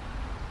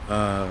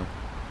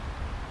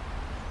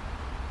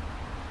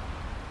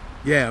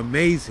 Yeah,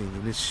 amazing.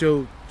 And it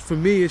showed, for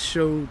me, it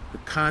showed the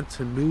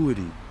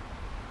continuity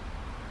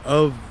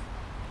of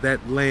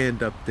that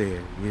land up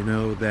there, you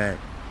know, that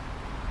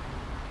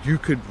you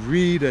could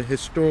read a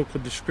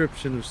historical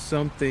description of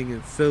something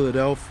in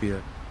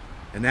Philadelphia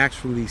and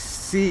actually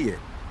see it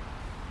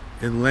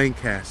in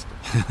Lancaster.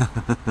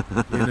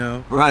 You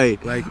know?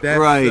 Right. Like that's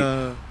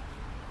right.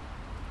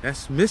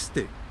 That's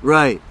mystic.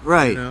 Right,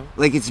 right. You know?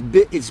 Like it's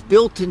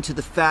built into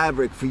the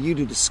fabric for you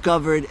to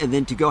discover it and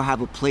then to go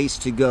have a place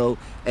to go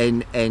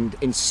and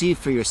see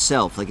for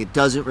yourself. Like it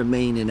doesn't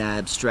remain in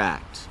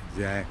abstract.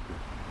 Exactly.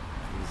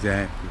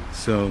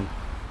 So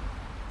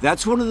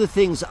that's one of the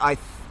things I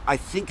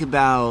think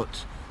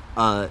about,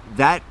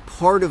 that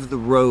part of the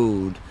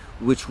road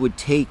which would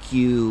take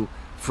you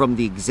from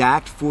the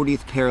exact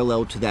 40th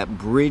parallel to that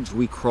bridge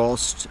we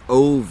crossed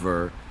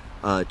over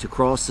to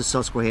cross the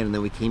Susquehanna, and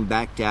then we came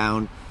back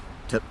down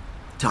to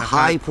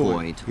High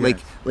Point.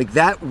 Yes. Like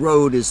that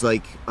road is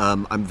like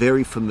I'm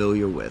very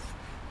familiar with,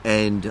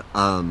 and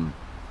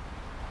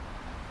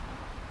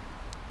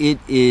it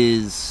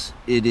is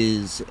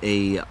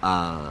a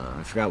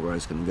I forgot where I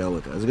was going to go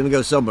with it. I was going to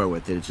go somewhere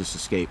with it. It just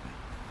escaped me.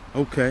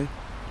 Okay.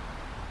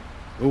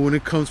 Well, when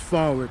it comes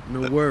forward,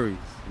 no worries,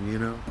 you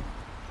know.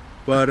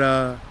 But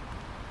I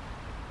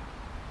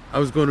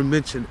was going to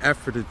mention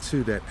Ephrata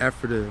too. That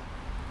Ephrata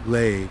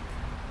leg.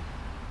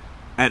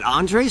 At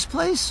Andre's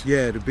place?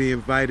 Yeah, to be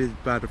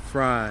invited by the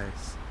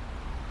Fries,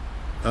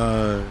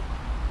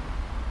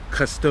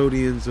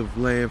 custodians of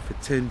land for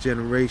 10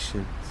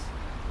 generations,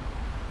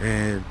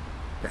 and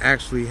to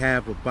actually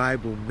have a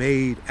Bible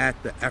made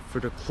at the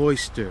Ephrata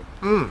cloister.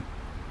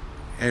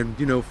 And,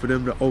 you know, for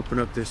them to open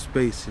up their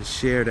space and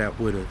share that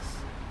with us.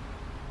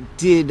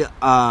 Do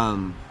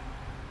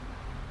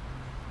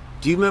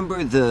you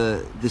remember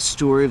the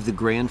story of the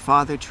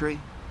grandfather tree?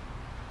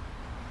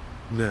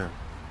 No.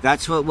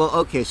 That's what. Well,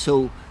 okay.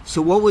 So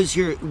what was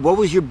your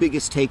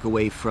biggest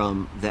takeaway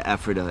from the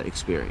Ephrata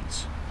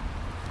experience?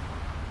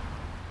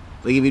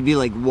 Like, if it'd be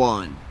like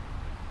one.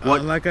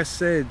 What? Like I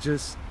said,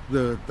 just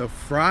the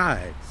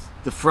Fries.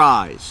 The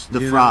Fries. Know,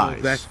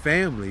 that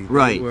family.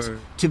 Right.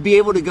 To be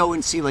able to go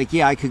and see, like,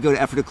 yeah, I could go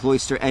to Ephrata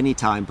Cloister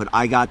anytime, but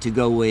I got to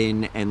go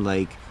in and,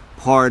 like,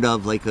 part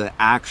of, like, an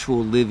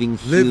actual living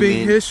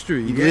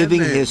history.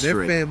 Living man.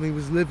 history. Their family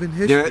was living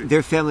history.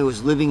 Their family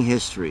was living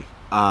history.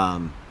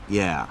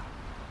 Yeah.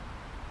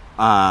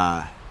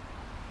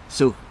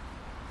 So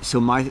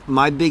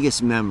my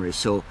biggest memory.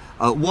 So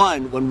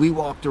one, when we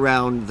walked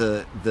around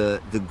the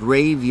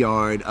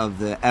graveyard of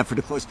the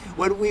Ephrata Cloister,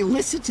 when we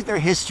listened to their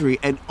history,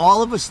 and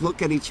all of us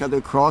look at each other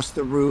across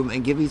the room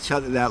and give each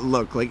other that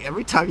look. Like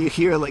every time you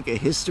hear like a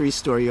history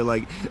story, you're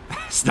like,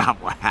 "That's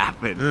not what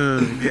happened."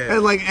 Yeah.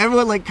 And like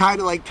everyone like kind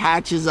of like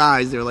catches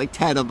eyes. There were like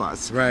 10 of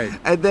us. Right.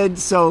 And then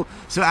so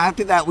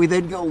after that, we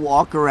then go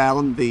walk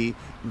around the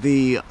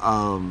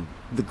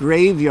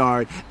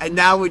graveyard, and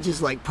now we're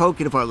just like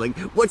poking apart, like,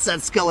 what's that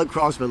skull and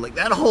crossbones? Like,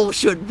 that hole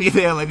shouldn't be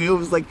there. Like, it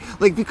was like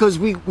because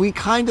we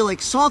kind of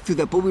like saw through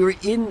that, but we were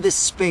in this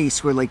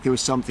space where like there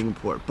was something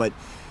important. But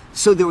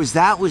so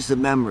that was the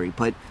memory.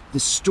 But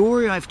the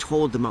story I've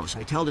told the most,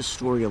 I tell this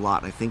story a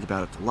lot, and I think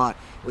about it a lot,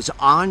 was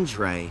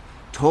Andre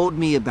told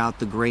me about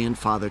the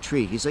grandfather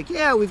tree. He's like,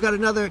 yeah, we got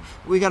another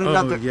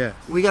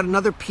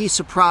piece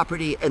of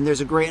property, and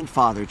there's a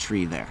grandfather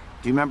tree there.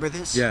 Do you remember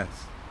this? Yes.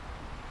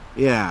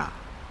 Yeah.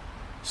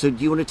 So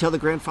do you want to tell the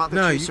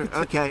grandfather tree story?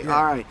 Okay, yeah.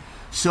 All right.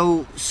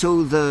 So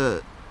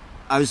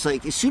I was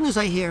like, as soon as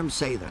I hear him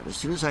say that,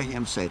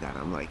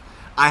 I'm like,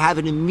 I have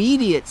an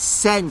immediate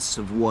sense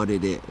of what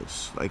it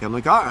is. Like, I'm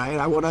like, all right,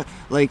 I want to,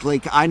 like,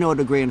 I know what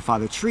a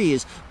grandfather tree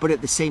is, but at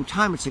the same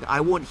time, it's like,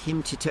 I want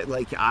him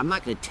to, I'm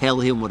not going to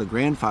tell him what a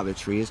grandfather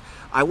tree is.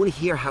 I want to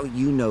hear how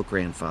you know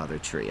grandfather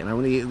tree. And I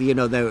want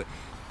to, that.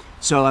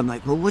 So I'm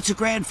like, well, what's a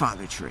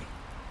grandfather tree?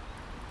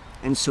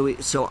 And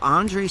so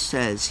Andre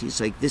says,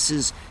 he's like, this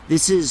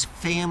is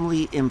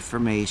family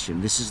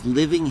information. This is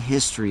living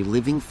history,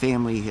 living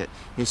family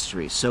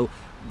history. So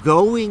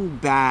going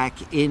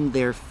back in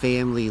their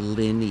family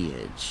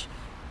lineage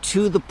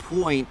to the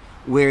point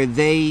where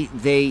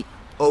they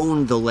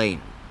owned the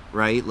land,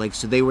 right? Like,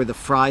 so they were the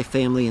Fry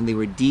family, and they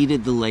were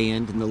deeded the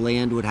land, and the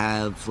land would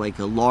have like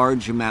a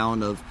large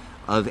amount of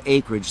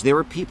acreage. There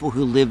were people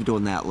who lived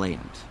on that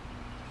land.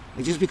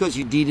 Like, just because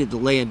you deeded the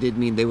land didn't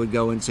mean they would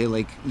go and say,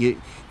 like,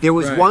 there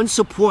was once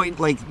a point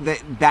like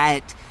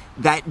that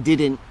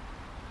didn't,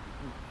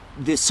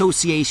 the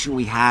association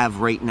we have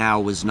right now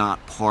was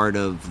not part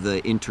of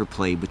the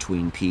interplay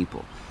between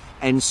people.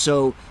 And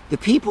so the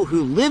people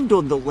who lived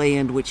on the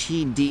land which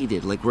he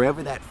deeded, like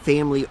wherever that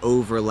family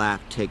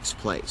overlap takes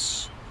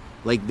place,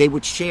 like they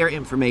would share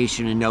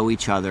information and know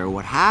each other or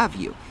what have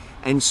you.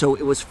 And so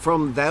it was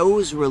from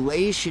those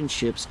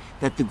relationships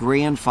that the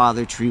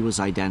grandfather tree was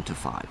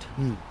identified.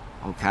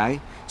 Okay?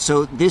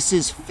 So this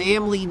is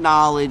family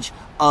knowledge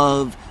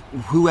of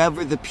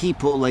whoever the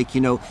people, like,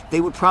 you know,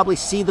 they would probably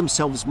see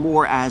themselves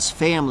more as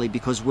family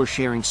because we're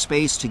sharing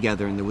space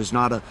together, and there was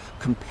not a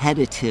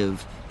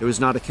competitive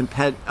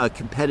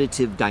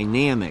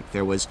dynamic.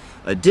 There was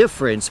a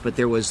difference, but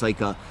there was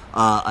like a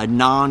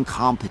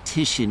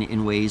non-competition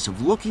in ways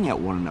of looking at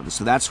one another.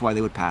 So that's why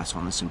they would pass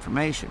on this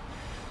information.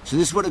 So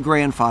this is what a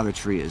grandfather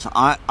tree is.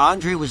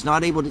 Andre was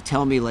not able to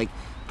tell me like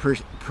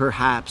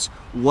perhaps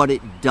what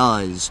it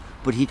does,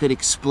 but he could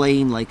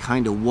explain like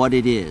kind of what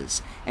it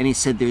is. And he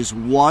said there's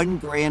one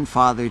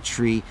grandfather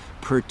tree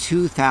per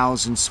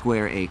 2,000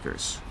 square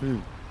acres.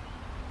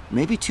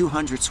 Maybe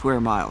 200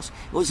 square miles.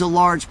 It was a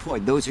large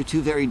point. Those are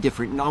two very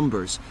different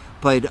numbers.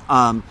 But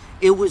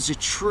it was a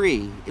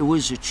tree. It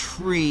was a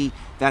tree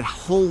that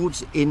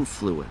holds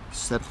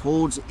influence.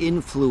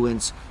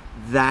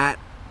 That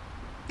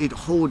it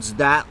holds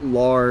that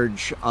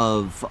large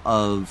of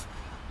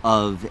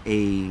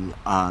a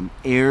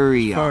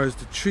area. As far as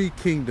the tree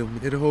kingdom,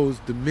 it holds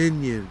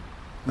dominion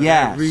of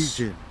Yes. that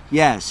region.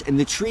 Yes, and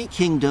the tree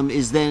kingdom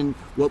is then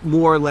what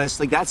more or less,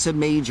 like that's a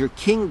major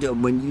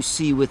kingdom when you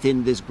see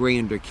within this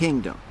grander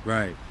kingdom.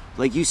 Right.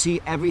 Like you see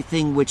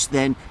everything which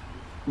there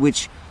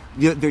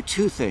are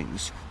two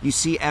things. You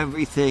see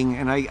everything,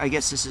 and I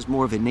guess this is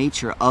more of a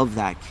nature of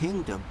that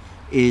kingdom,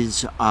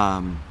 is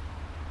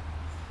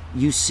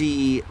you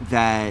see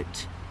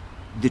that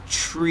the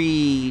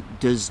tree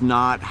does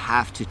not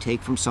have to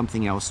take from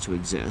something else to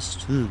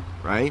exist,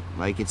 right?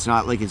 Like it's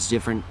not like it's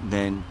different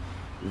than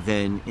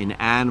an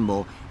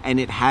animal, and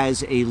it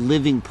has a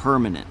living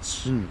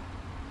permanence.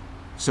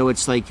 So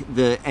it's like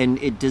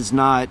it's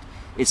not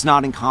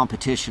in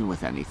competition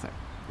with anything.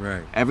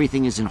 Right.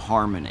 Everything is in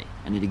harmony,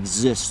 and it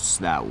exists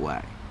that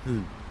way.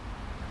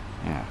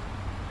 Yeah.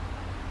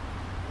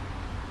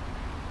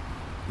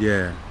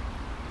 Yeah.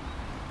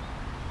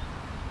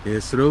 Yeah,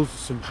 so those are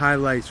some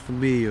highlights for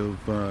me of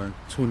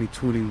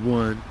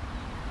 2021.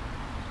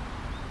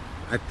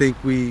 I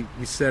think we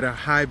set a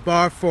high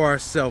bar for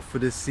ourselves for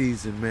this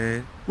season,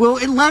 man. Well,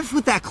 it left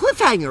with that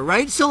cliffhanger,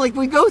 right? So, like,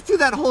 we go through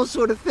that whole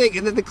sort of thing,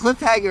 and then the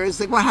cliffhanger is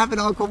like, what happened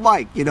to Uncle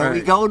Mike? You know, Right.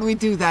 we go and we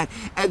do that,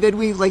 and then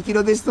we, like, you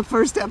know, this is the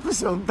first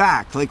episode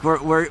back. Like,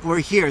 we're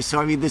here. So,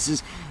 I mean, this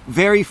is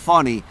very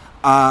funny.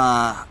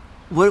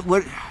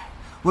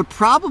 What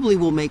probably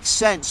will make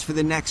sense for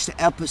the next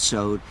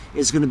episode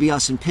is going to be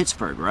us in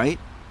Pittsburgh, right?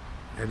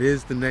 That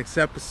is the next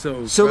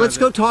episode. So let's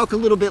go brother. talk a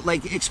little bit,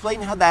 like,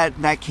 explain how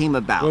that came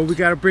about. Well, we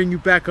got to bring you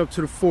back up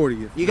to the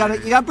 40th. You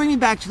gotta bring me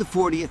back to the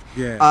 40th.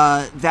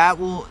 Yeah. That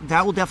will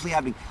definitely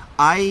happen.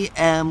 I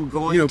am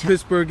going. You know, to...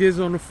 Pittsburgh is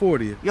on the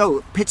 40th.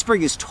 Yo,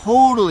 Pittsburgh is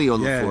totally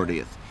on Yeah. the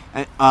 40th.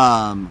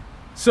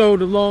 So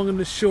the long and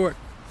the short,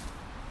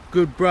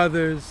 Good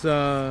Brothers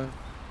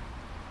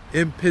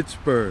in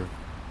Pittsburgh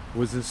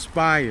was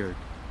inspired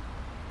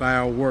by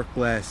our work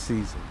last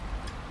season.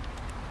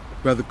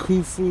 Brother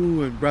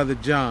Kufu and Brother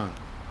John.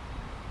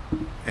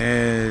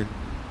 And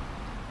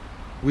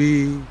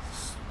we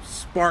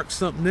sparked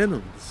something in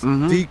them.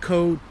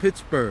 Decode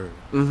Pittsburgh.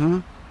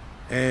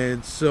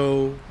 And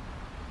so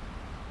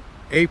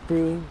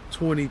April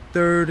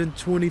 23rd and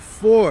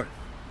 24th,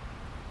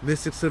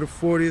 Mystics of the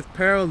 40th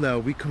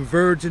Parallel, we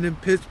converging in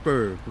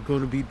Pittsburgh. We're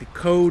going to be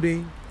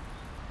decoding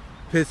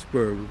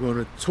Pittsburgh. We're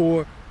going to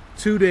tour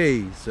 2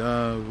 days.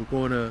 We're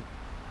going to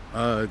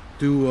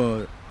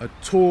do a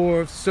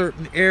tour of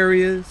certain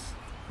areas.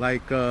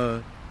 Like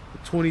the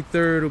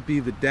 23rd will be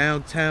the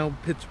downtown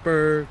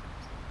Pittsburgh.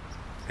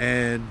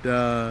 And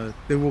then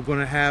we're going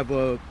to have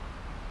a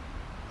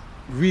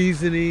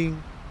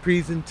reasoning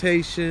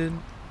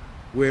presentation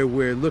where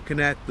we're looking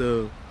at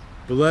the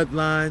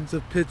bloodlines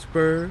of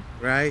Pittsburgh,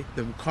 right?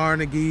 Them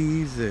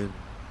Carnegies and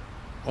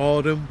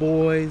all them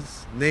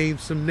boys. Name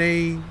some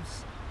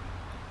names.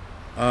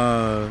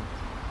 Then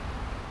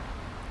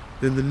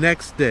the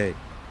next day,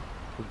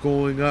 we're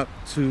going up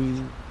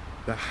to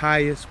the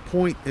highest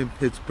point in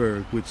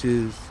Pittsburgh, which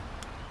is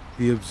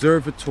the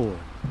observatory,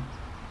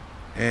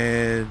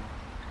 and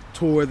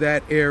tour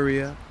that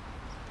area,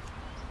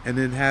 and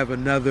then have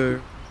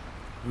another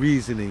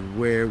reasoning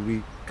where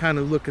we kind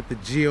of look at the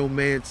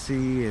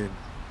geomancy and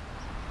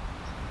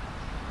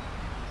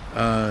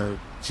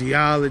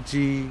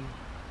geology,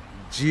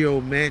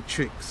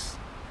 geometrics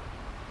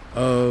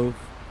of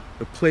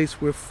the place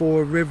where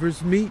four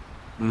rivers meet.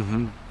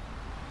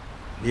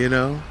 You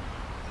know,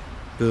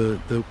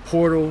 the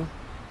portal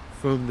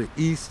from the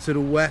east to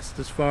the west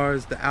as far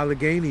as the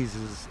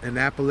Alleghenies and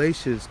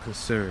Appalachia is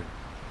concerned.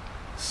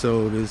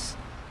 So there's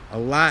a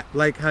lot,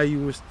 like how you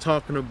was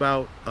talking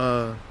about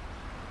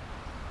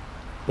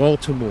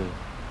Baltimore,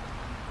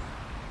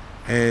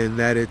 and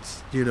that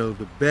it's, you know,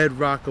 the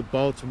bedrock of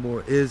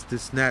Baltimore is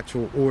this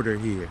natural order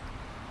here.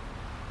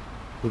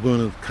 We're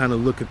going to kind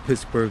of look at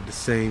Pittsburgh the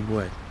same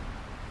way.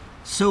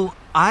 So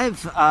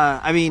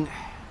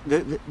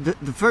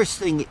the first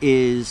thing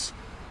is,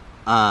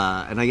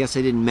 and I guess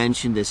I didn't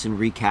mention this in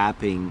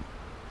recapping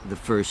the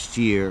first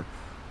year,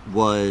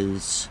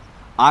 was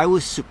I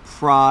was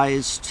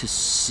surprised to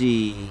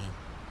see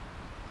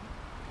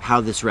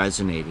how this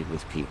resonated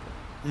with people.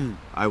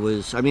 I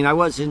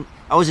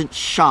wasn't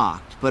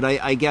shocked, but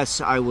I guess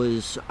I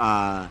was,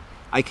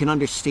 I can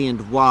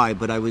understand why,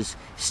 but I was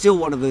still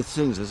one of those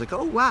things. I was like,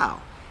 oh, wow.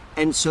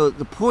 And so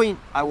the point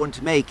I want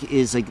to make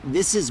is like,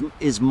 this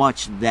is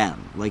much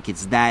them. Like,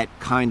 it's that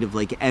kind of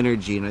like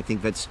energy. And I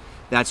think that's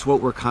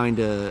what we're kind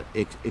of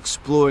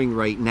exploring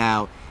right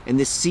now. And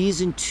this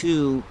season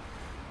 2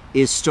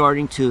 is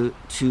starting to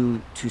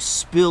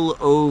spill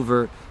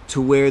over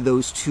to where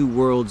those two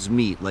worlds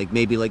meet. Like,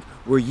 maybe like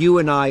where you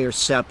and I are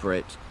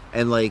separate,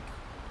 and like,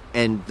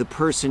 and the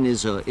person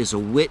is a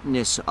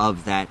witness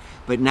of that.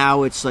 But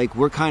now it's like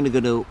we're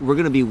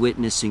gonna be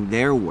witnessing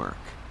their work.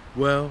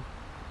 Well,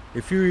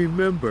 if you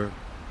remember,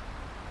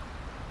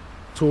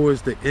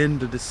 towards the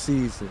end of the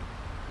season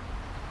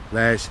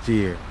last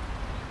year,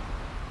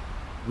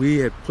 we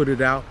had put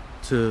it out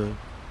to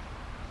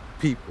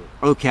people.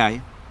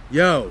 Okay.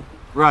 Yo.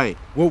 Right.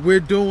 What we're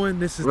doing,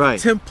 this is right.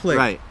 the template.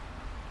 Right.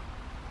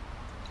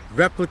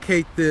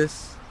 Replicate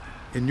this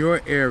in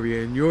your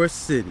area, in your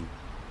city.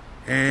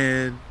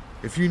 And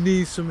if you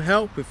need some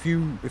help, if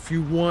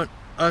you want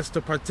us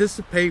to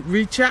participate,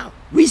 reach out.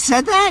 We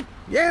said that?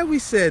 Yeah, we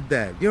said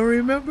that. You don't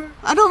remember?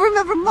 I don't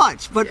remember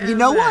much, but yeah, you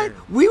know what?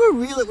 We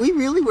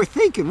really were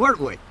thinking, weren't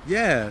we?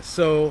 Yeah,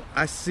 so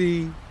I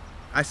see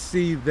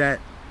that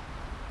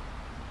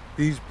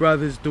these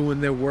brothers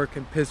doing their work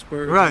in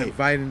Pittsburgh, right,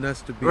 inviting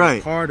us to be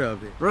right. a part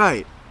of it.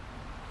 Right.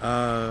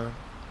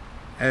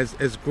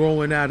 As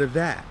growing out of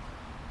that.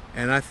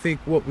 And I think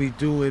what we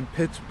do in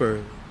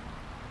Pittsburgh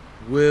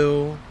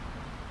will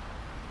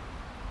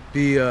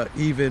be a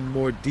even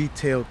more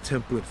detailed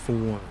template for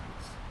ones.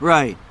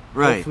 Right,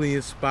 right. Hopefully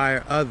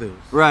inspire others.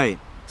 Right.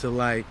 To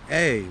like,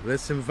 hey,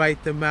 let's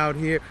invite them out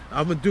here.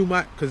 I'm gonna do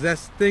because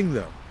that's the thing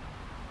though.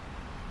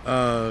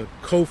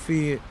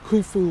 Kufu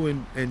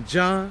and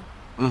John,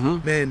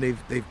 man,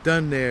 they've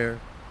done their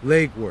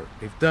legwork.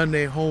 They've done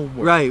their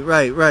homework.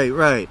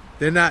 Right.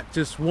 They're not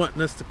just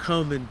wanting us to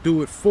come and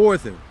do it for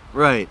them.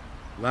 Right.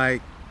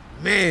 Like,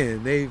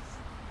 man,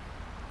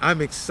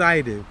 I'm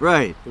excited.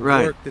 Right. The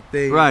work that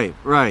they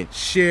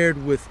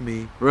shared with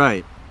me.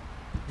 Right.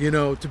 You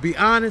know, to be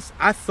honest,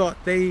 I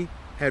thought they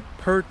had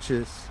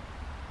purchased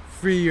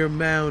Free Your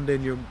Mound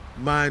and Your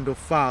Mind Will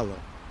Follow.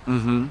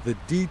 The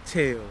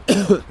detail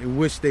in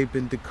which they've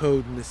been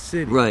decoding the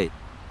city. Right.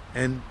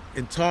 And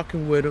in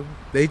talking with them,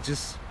 they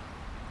just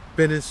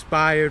been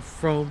inspired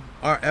from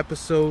our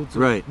episodes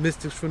of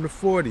Mystics from the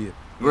 40th.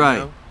 Right,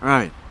 know?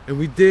 Right. And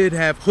we did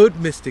have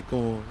Hood Mystic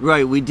on.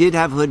 Right, we did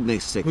have Hood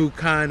Mystic. Who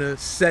kind of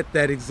set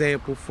that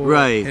example for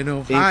in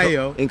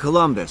Ohio. In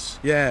Columbus.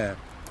 Yeah.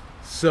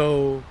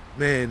 So,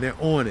 man, they're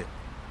on it.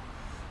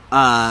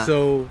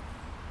 So,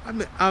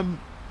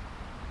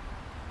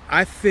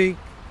 I think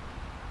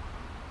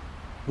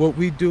what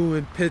we do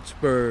in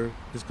Pittsburgh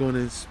is going to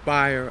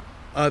inspire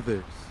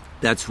others.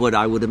 That's what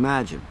I would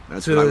imagine.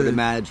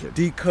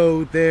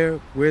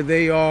 Decode where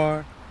they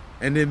are,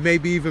 and then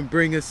maybe even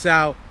bring us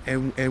out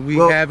and we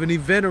have an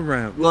event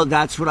around. Well,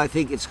 that's what I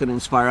think it's going to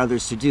inspire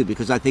others to do,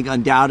 because I think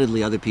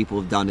undoubtedly other people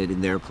have done it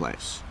in their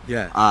place.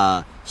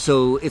 Yeah.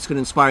 So it's going to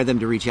inspire them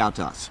to reach out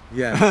to us.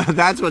 Yeah.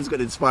 That's what's going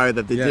to inspire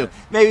them to do.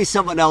 Maybe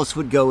someone else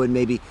would go and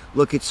maybe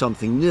look at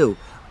something new.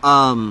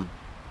 I've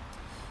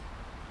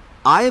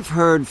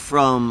heard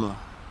from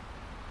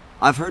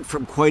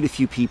quite a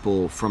few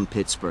people from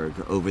Pittsburgh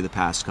over the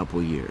past couple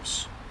of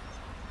years,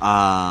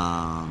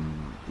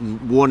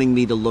 wanting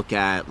me to look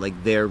at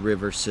like their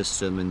river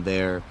system and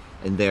their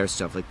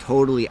stuff, like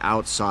totally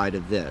outside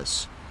of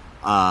this.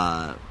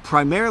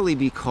 Primarily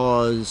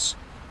because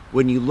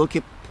when you look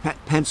at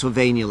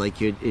Pennsylvania,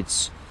 like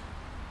it's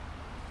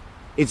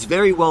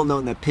very well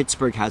known that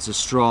Pittsburgh has a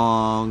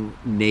strong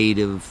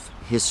native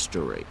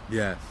history.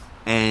 Yes.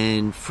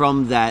 And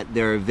from that,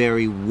 there are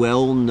very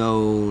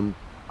well-known,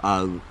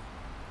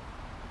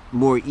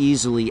 more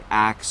easily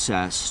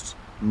accessed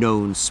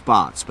known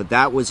spots. But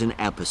that was an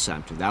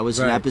epicenter.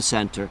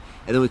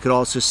 And then we could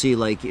also see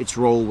like its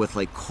role with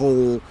like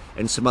coal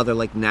and some other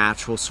like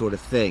natural sort of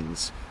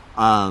things.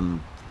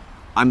 I'm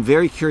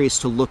very curious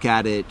to look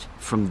at it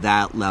from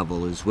that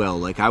level as well.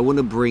 Like I want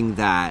to bring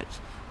that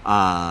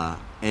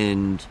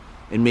and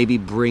maybe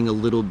bring a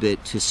little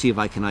bit to see if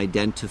I can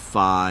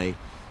identify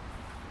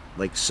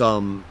like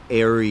some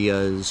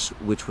areas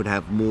which would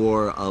have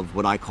more of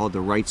what I call the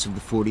rights of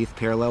the 40th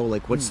parallel.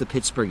 Like what's the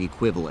Pittsburgh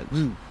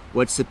equivalent?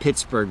 What's the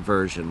Pittsburgh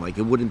version? Like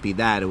it wouldn't be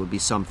that, it would be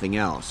something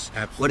else.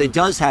 Absolutely. What it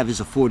does have is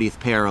a 40th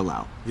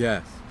parallel.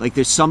 Yes. Like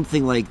there's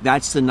something like,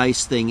 that's the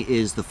nice thing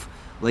is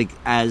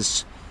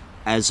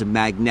as a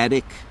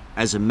magnetic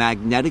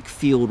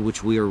field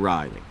which we are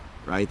riding,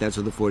 right? That's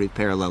what the 40th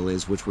parallel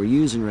is, which we're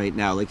using right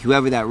now. Like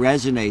whoever that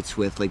resonates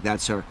with, like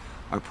that's our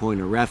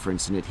point of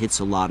reference, and it hits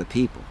a lot of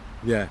people.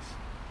 Yes.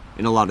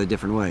 In a lot of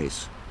different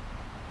ways.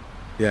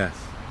 Yes.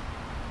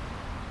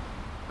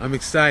 I'm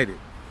excited.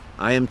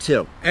 I am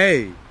too.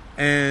 Hey,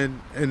 and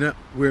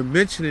we're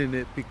mentioning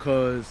it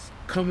because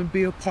come and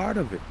be a part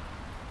of it.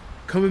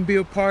 come and be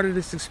a part of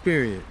this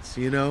experience.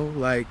 You know,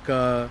 like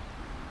we're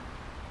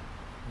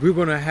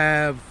gonna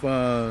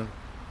have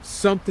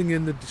something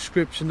in the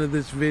description of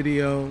this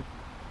video,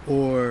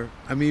 or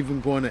I'm even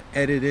going to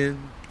edit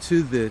in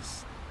to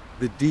this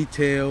the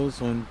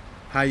details on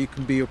how you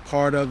can be a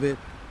part of it.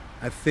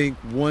 I think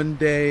one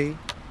day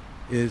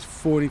is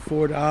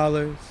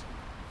 $44.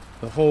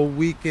 The whole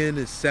weekend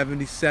is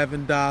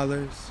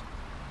 $77,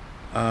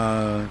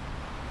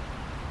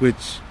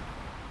 which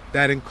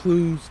that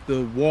includes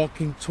the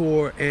walking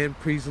tour and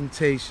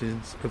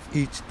presentations of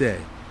each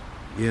day,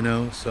 you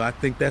know? So I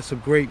think that's a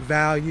great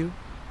value.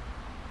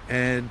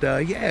 And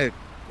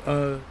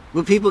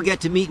will people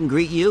get to meet and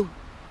greet you?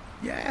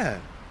 Yeah,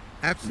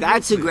 absolutely.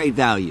 That's a great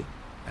value.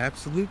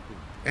 Absolutely.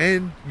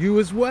 And you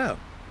as well,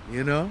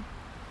 you know?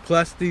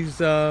 Plus these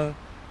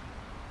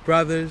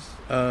brothers,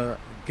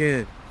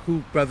 again,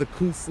 Brother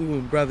Khufu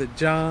and Brother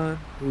John,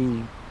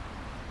 who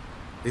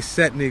they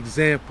set an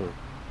example of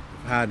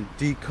how to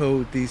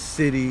decode these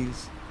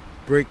cities,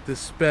 break the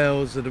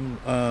spells of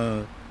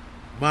the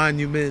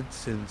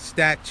monuments and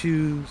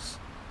statues,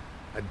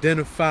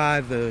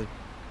 identify the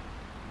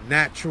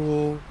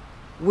natural.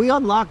 We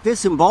unlocked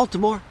this in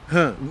Baltimore,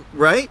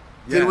 right?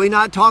 Yeah. Did we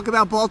not talk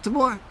about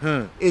Baltimore?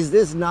 Is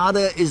this not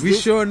a? We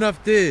sure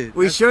enough did.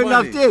 We sure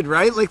enough did,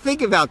 right? Like,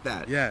 think about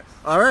that. Yes.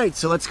 All right,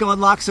 so let's go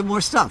unlock some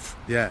more stuff.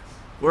 Yes.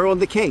 We're on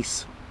the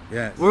case.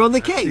 Yes. We're on the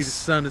I case. See the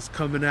sun is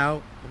coming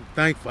out. I'm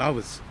thankful. It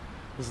was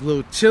a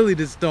little chilly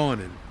this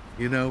dawning.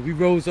 You know, we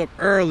rose up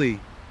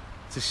early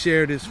to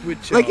share this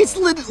with you. Like, it's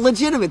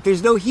legitimate.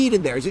 There's no heat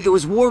in there. It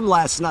was warm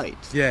last night.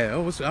 Yeah,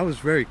 I was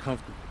very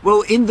comfortable.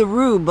 Well, in the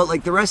room, but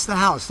like the rest of the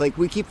house, like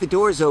we keep the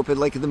doors open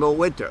like in the middle of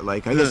winter.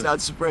 Like, I guess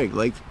not spring.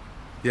 Like,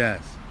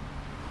 yes.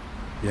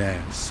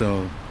 Yeah,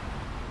 so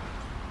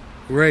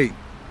great.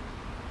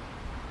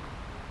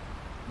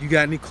 You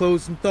got any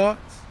closing thoughts?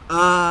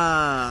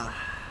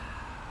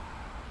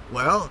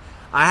 Well,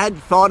 I had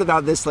thought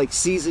about this like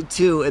season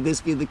 2 and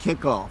this being the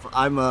kickoff.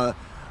 I'm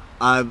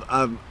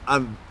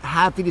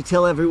happy to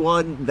tell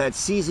everyone that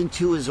season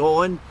 2 is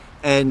on,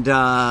 and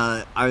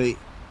I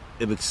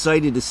am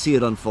excited to see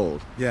it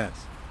unfold. Yes.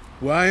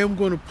 Well, I am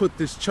going to put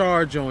this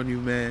charge on you,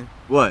 man.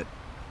 What?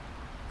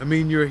 I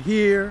mean, you're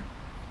here,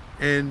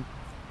 and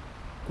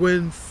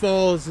Gwynn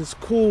Falls is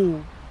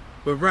cool,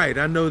 but right,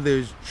 I know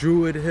there's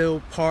Druid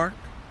Hill Park.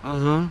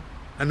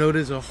 I know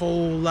there's a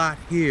whole lot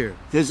here.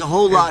 There's a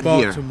whole lot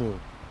here. Baltimore.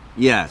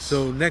 Yes.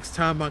 So next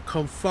time I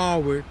come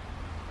forward,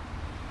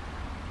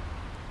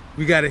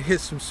 we got to hit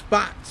some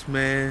spots,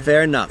 man.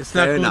 Fair enough. It's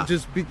not going to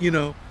just be, you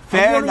know,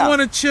 Fair I'm going to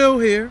want to chill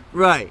here.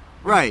 Right.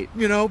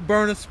 You know,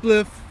 burn a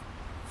spliff,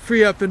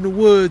 free up in the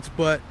woods,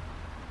 but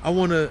I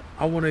want to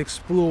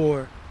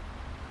explore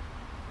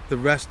the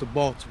rest of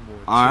Baltimore.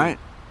 All right.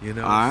 You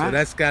know, All right. So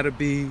that's got to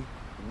be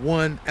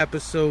one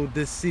episode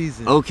this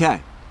season.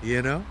 Okay.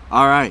 You know?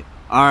 All right.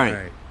 All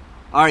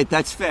right,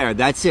 that's fair.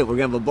 That's it. We're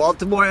gonna have a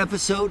Baltimore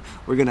episode.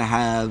 We're gonna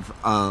have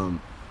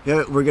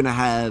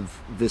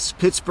this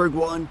Pittsburgh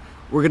one.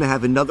 We're gonna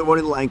have another one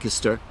in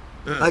Lancaster.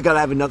 I gotta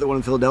have another one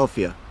in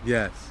Philadelphia.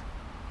 Yes.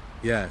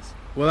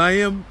 Well, I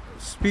am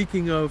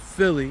speaking of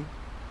Philly.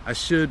 I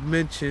should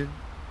mention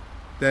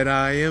that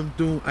I am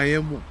going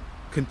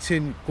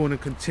to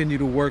continue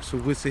the works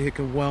of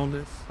Wissahickon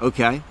Wellness.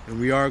 Okay. And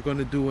we are going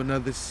to do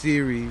another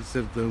series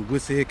of the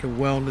Wissahickon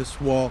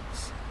Wellness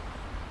walks.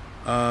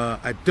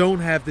 I don't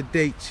have the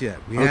dates yet.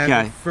 We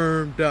haven't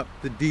firmed up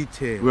the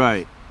details.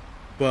 Right.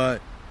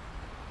 But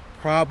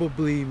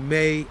probably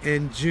May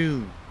and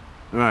June.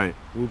 Right.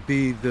 We'll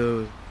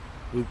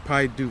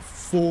probably do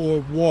 4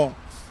 walks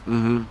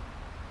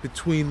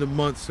between the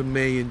months of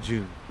May and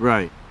June.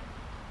 Right.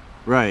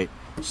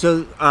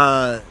 So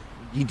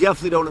you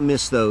definitely don't want to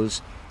miss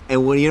those.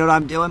 And you know what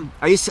I'm doing?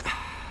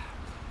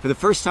 For the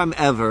first time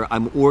ever,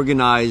 I'm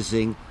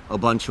organizing a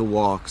bunch of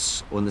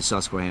walks on the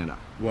Susquehanna.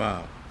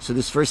 Wow. So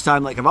this first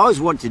time, like, I've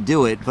always wanted to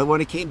do it, but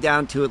when it came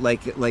down to it,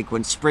 like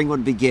when spring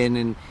would begin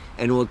and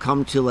it would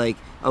come to like,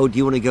 oh, do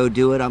you want to go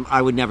do it?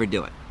 I would never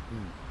do it.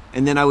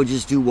 And then I would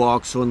just do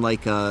walks on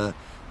like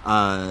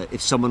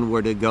if someone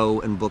were to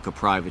go and book a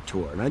private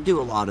tour. And I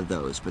do a lot of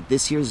those, but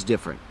this year's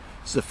different.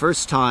 It's the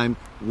first time,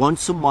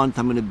 once a month,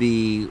 I'm going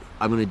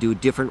to do a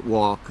different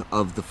walk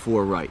of the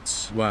 4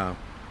 rites. Wow.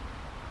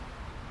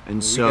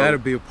 And so we got to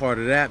be a part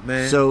of that,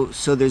 man. So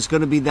there's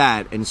going to be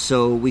that, and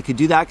so we could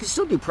do that. I could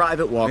still do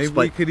private walks. Maybe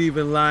we could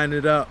even line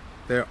it up.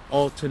 They're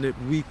alternate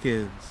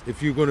weekends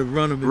if you're going to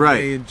run them in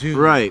May and June.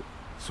 Right.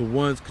 So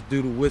ones could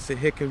do the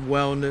Wissahickon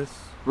Wellness.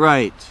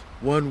 Right.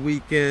 One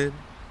weekend.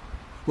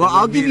 Well,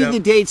 I'll give you the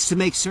dates to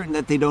make certain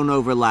that they don't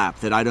overlap.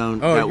 That I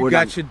don't. Oh, you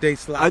got your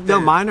dates locked in?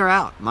 No, mine are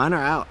out.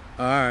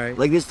 All right.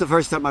 Like, this is the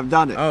first time I've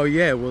done it. Oh,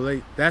 yeah.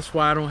 Well, that's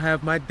why I don't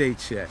have my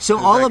dates yet. So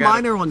all of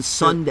mine are on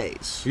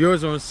Sundays.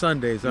 Yours are on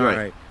Sundays. All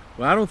right.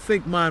 Well, I don't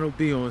think mine will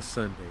be on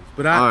Sundays.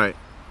 But all right.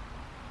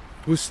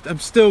 I'm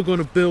still going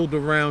to build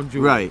around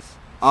yours. Right.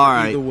 All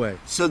right. Either way.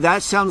 So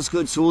that sounds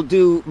good. So we'll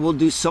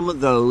do some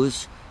of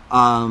those.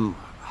 And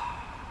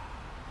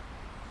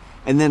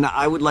then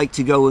I would like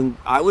to go and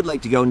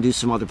do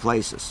some other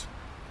places.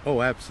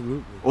 Oh,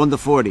 absolutely. On the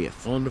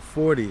 40th. On the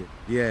 40th,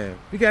 yeah.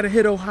 We got to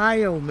hit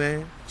Ohio,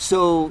 man.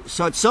 So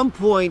at some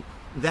point,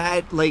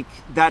 that's going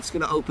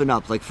to open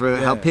up, like for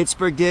how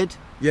Pittsburgh did?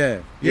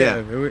 Yeah.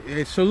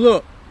 So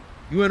look,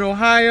 you in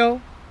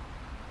Ohio,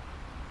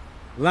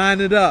 line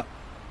it up.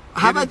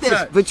 How about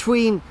this?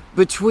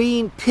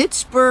 Between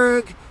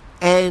Pittsburgh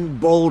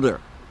and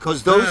Boulder,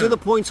 because those are the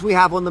points we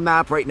have on the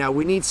map right now.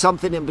 We need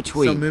something in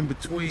between.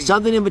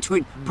 Something in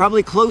between.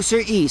 Probably closer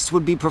east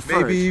would be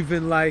preferred. Maybe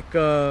even like,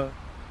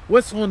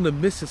 what's on the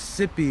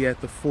Mississippi at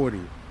the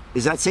 40?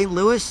 Is that St.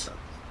 Louis?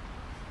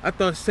 I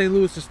thought St.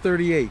 Louis is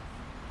 38.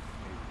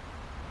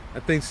 I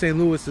think St.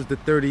 Louis is the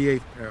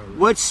 38th parallel.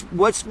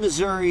 What's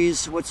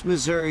Missouri's?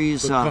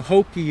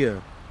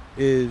 Cahokia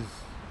is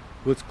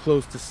what's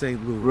close to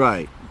St. Louis.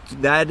 Right,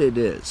 that it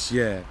is.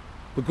 Yeah,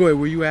 but go ahead.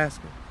 Were you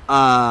asking?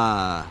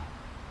 I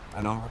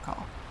don't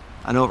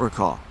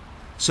recall.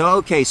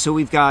 So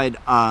we've got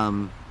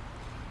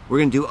we're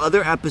gonna do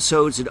other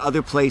episodes at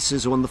other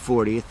places on the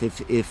 40th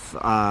if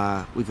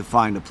we could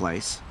find a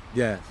place.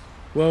 Yes.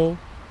 Well,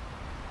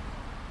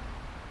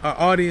 our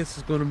audience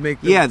is going to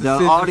make the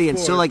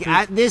audience. So like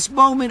at this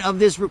moment of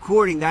this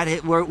recording,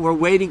 we're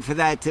waiting for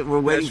that. We're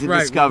waiting to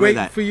discover we're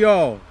that. For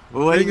y'all.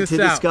 We're waiting to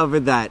discover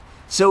that.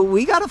 So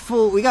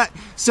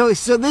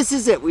so this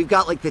is it. We've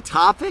got like the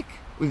topic.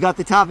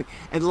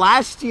 And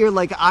last year,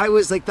 like I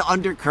was like the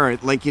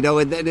undercurrent, like, you know,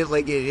 and then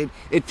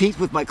it peaked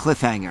with my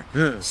cliffhanger.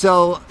 Yeah.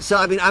 So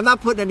I mean, I'm not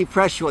putting any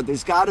pressure on.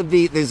 There's going to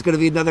be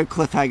another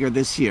cliffhanger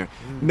this year.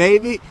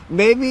 Maybe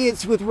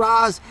it's with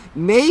Roz.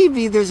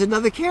 Maybe there's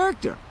another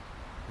character.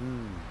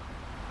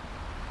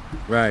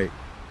 Right.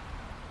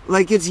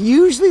 Like it's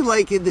usually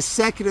like in the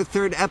second or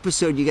third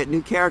episode you get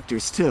new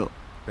characters too.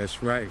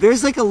 That's right.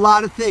 There's like a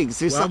lot of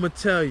things. I'm gonna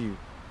tell you,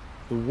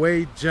 the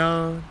way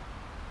John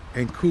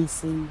and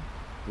Khufu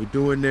were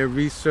doing their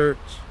research,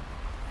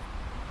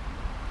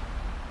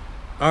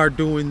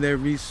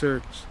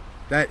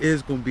 that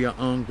is gonna be an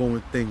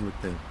ongoing thing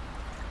with them.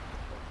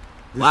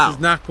 This is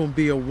not gonna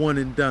be a one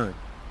and done.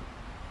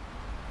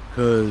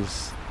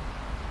 Cause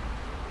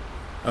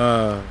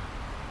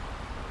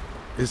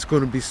it's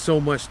going to be so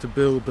much to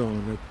build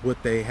on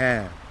what they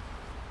have.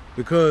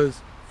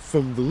 Because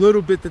from the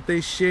little bit that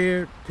they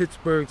shared,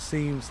 Pittsburgh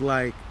seems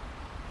like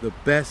the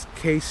best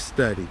case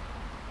study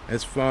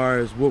as far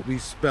as what we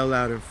spell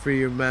out in Free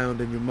Your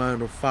Mind and Your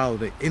Mind Will Follow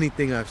than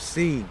anything I've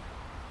seen,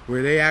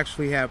 where they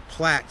actually have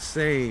plaques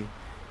saying,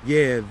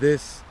 yeah,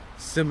 this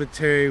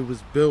cemetery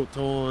was built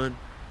on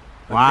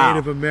a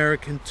Native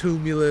American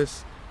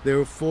tumulus. There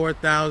were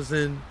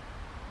 4,000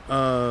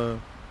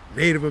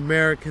 Native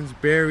Americans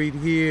buried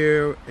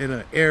here in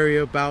an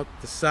area about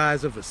the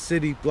size of a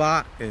city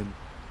block, and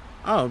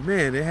oh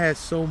man, it has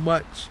so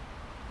much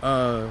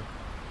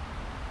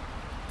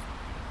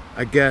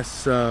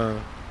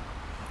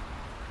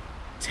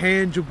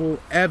tangible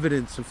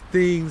evidence of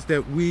things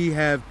that we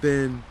have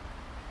been,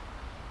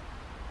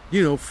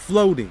 you know,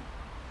 floating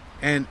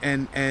and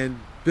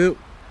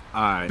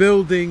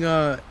building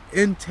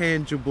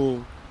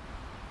intangible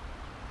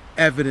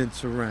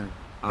evidence around.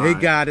 They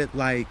got it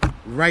like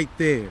right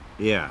there.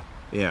 Yeah,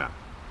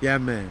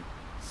 man.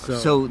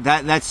 So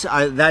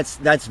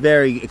that's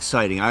very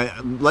exciting. I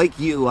like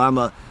you. I'm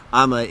a.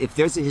 If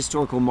there's a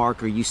historical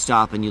marker, you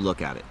stop and you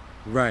look at it.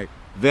 Right.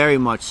 Very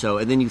much so,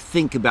 and then you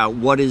think about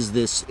what is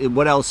this?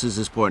 What else is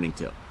this pointing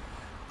to?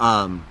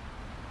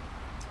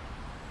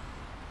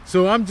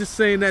 So I'm just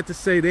saying that to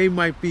say they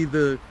might be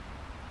the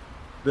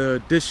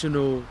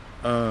additional.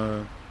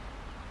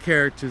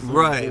 Characters,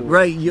 right.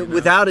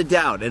 Without a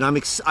doubt, and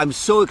I'm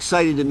so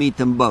excited to meet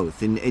them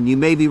both, and you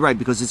may be right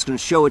because it's going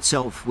to show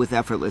itself with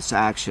effortless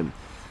action.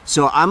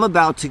 So I'm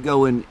about to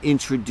go and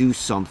introduce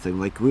something.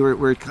 Like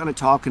we're kind of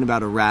talking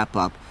about a wrap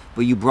up,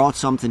 but you brought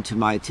something to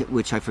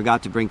which I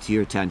forgot to bring to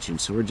your attention.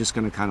 So we're just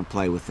going to kind of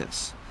play with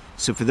this.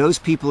 So for those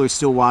people who are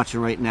still watching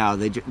right now,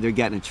 they're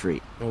getting a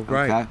treat. Oh,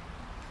 right. Okay?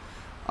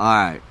 All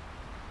right.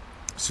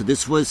 So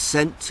this was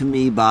sent to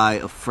me by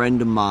a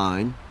friend of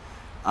mine.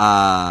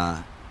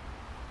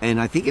 And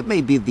I think it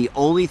may be the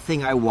only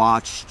thing I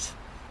watched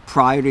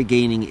prior to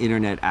gaining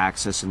internet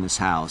access in this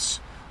house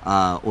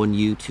on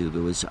YouTube. It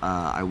was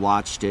I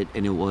watched it,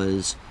 and it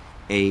was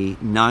a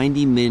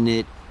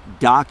 90-minute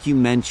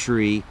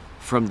documentary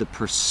from the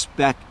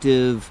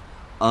perspective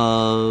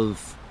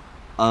of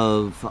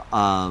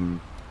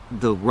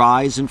the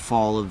rise and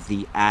fall of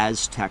the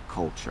Aztec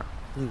culture.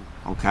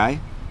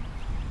 Okay?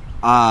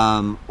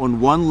 On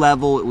one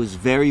level, it was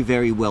very,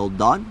 very well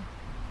done.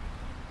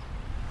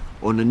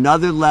 On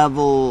another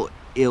level,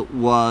 it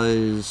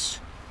was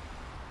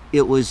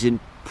in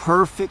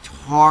perfect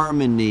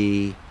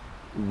harmony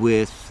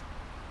with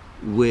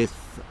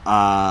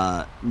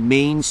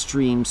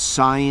mainstream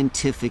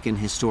scientific and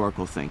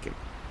historical thinking.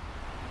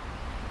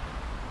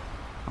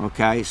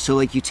 Okay, so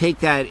like you take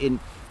that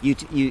in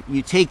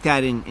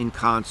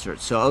concert.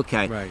 So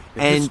okay, right,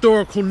 the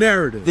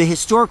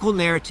historical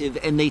narrative,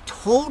 and they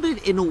told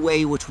it in a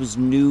way which was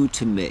new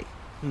to me,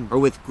 or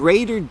with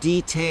greater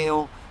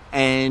detail.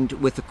 And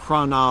with a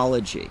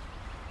chronology.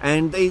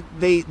 And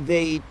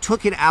they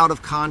took it out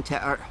of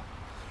context.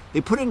 They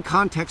put it in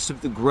context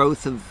of the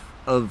growth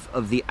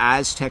of the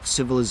Aztec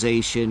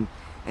civilization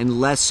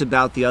and less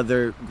about the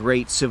other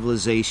great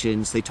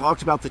civilizations. They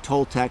talked about the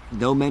Toltec,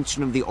 no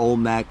mention of the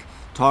Olmec,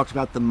 talked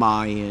about the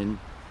Mayan.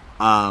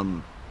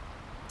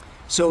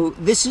 So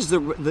this is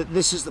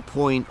the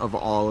point of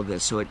all of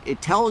this. So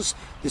it tells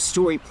the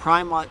story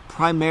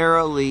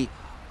primarily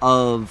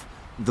of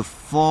the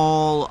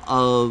fall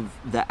of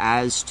the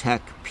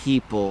Aztec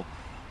people,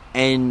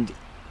 and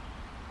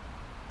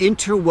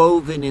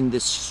interwoven in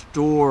this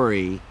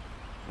story.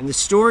 And the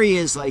story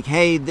is like,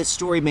 hey, this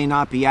story may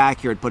not be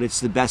accurate, but it's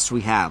the best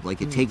we have.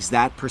 Like, it takes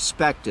that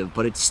perspective,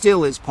 but it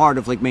still is part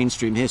of like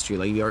mainstream history.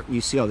 Like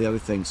you see all the other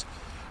things.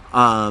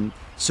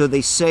 So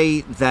they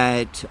say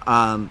that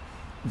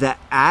the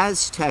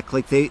Aztec,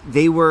 like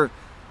they were,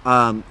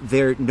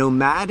 their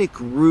nomadic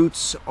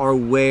roots are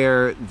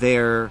where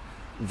their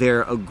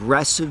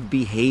aggressive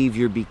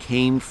behavior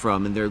became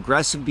from, and their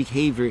aggressive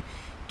behavior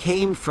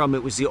came from,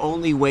 it was the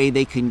only way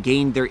they can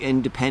gain their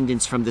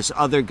independence from this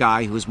other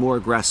guy who was more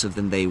aggressive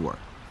than they were.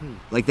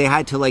 Like they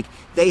had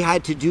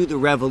to do the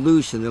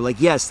revolution. They're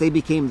like, yes, they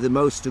became the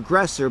most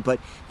aggressor, but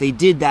they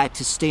did that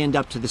to stand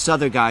up to this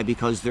other guy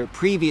because their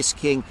previous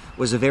king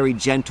was a very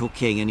gentle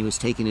king and he was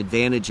taken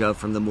advantage of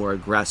from the more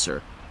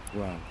aggressor.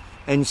 Wow.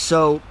 And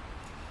so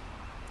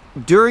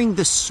during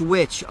the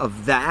switch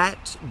of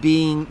that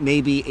being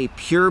maybe a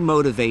pure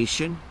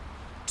motivation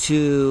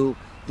to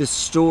the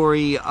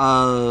story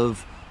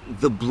of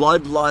the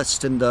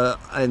bloodlust and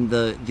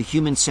the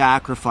human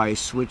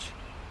sacrifice, which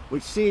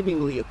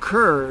seemingly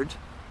occurred,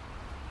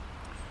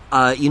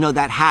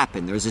 that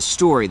happened. There's a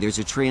story, there's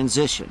a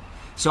transition.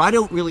 So I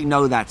don't really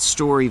know that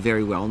story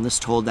very well, and this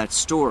told that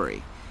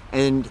story.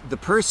 And the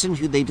person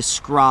who they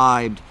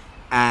described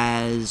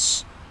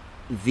as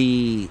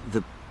the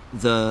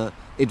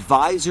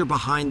advisor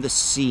behind the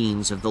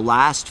scenes of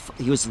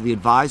he was the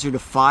advisor to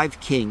 5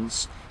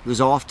 kings. He was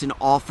often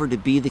offered to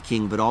be the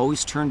king, but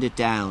always turned it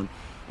down.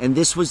 And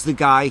this was the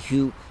guy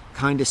who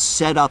kind of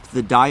set up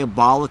the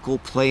diabolical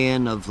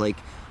plan of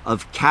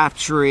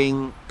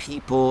capturing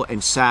people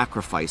and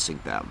sacrificing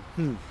them.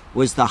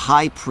 Was the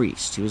high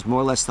priest. He was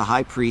more or less the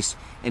high priest,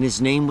 and his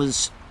name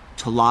was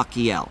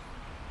Tlaquiel,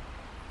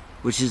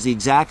 which is the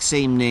exact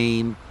same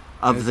name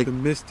of the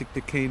mystic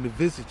that came to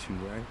visit you,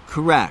 right?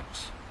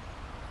 Correct.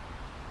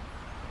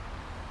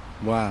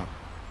 Wow.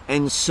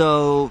 And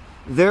so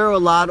there are a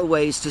lot of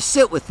ways to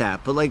sit with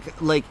that, but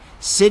like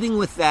sitting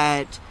with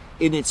that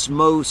in its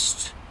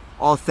most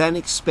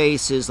authentic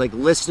spaces, like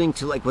listening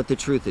to like what the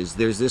truth is.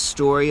 There's this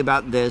story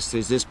about this.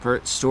 There's this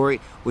story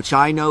which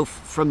I know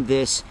from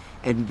this,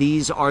 and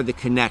these are the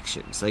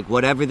connections, like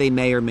whatever they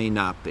may or may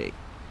not be.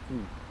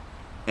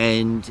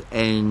 And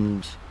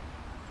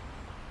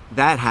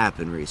that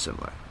happened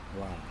recently.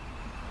 Wow.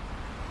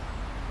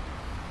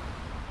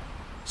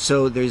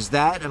 So there's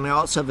that, and I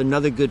also have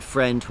another good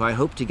friend who I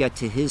hope to get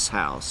to his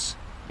house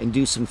and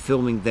do some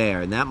filming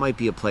there, and that might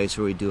be a place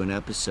where we do an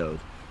episode.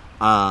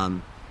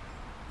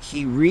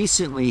 He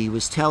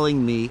was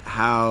telling me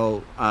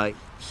how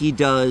he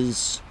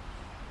does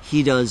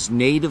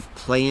native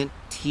plant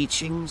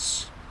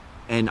teachings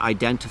and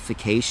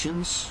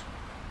identifications,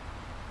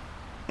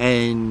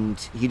 and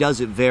he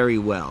does it very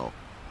well.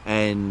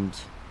 And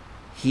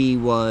he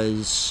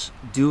was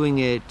doing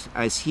it,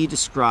 as he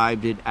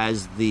described it,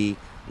 as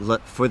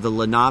for the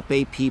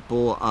Lenape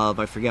people of,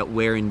 I forget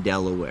where in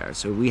Delaware.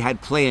 So we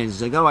had plans.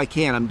 He's like, oh,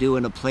 I'm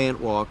doing a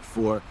plant walk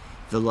for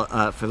the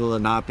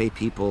Lenape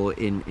people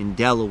in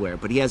Delaware,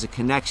 but he has a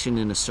connection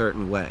in a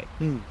certain way.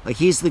 Like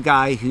he's the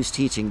guy who's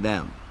teaching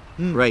them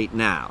right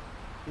now.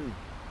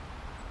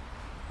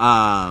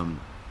 I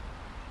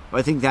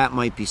think that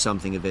might be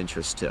something of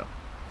interest too.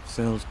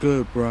 Sounds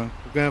good, bro.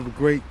 We're gonna have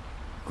a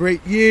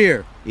great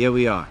year. Yeah,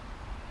 we are.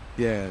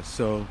 Yeah,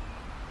 so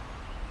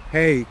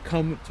hey,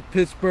 come to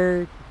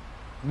Pittsburgh,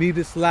 meet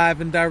us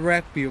live and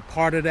direct, be a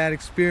part of that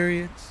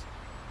experience.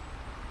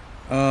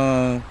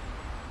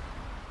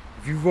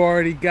 If you've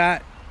already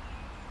got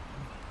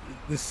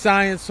the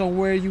science on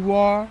where you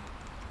are,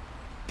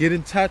 get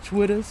in touch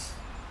with us.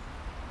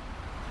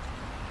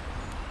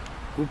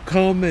 We'll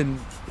come and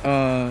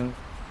have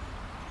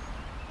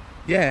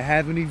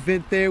an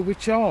event there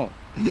with y'all.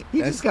 You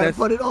just gotta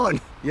put it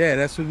on. Yeah,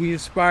 that's what we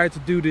inspired to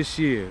do this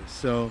year.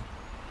 So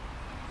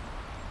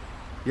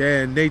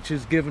yeah,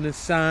 nature's giving us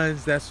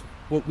signs. That's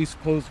what we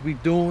supposed to be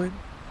doing.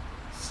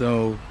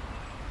 So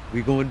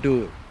we gonna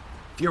do it.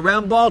 If you're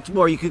around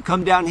Baltimore, you could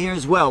come down here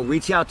as well.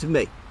 Reach out to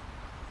me.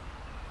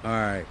 All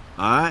right.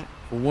 All right.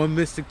 From one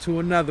mystic to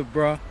another,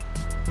 bro.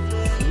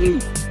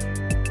 Sweet.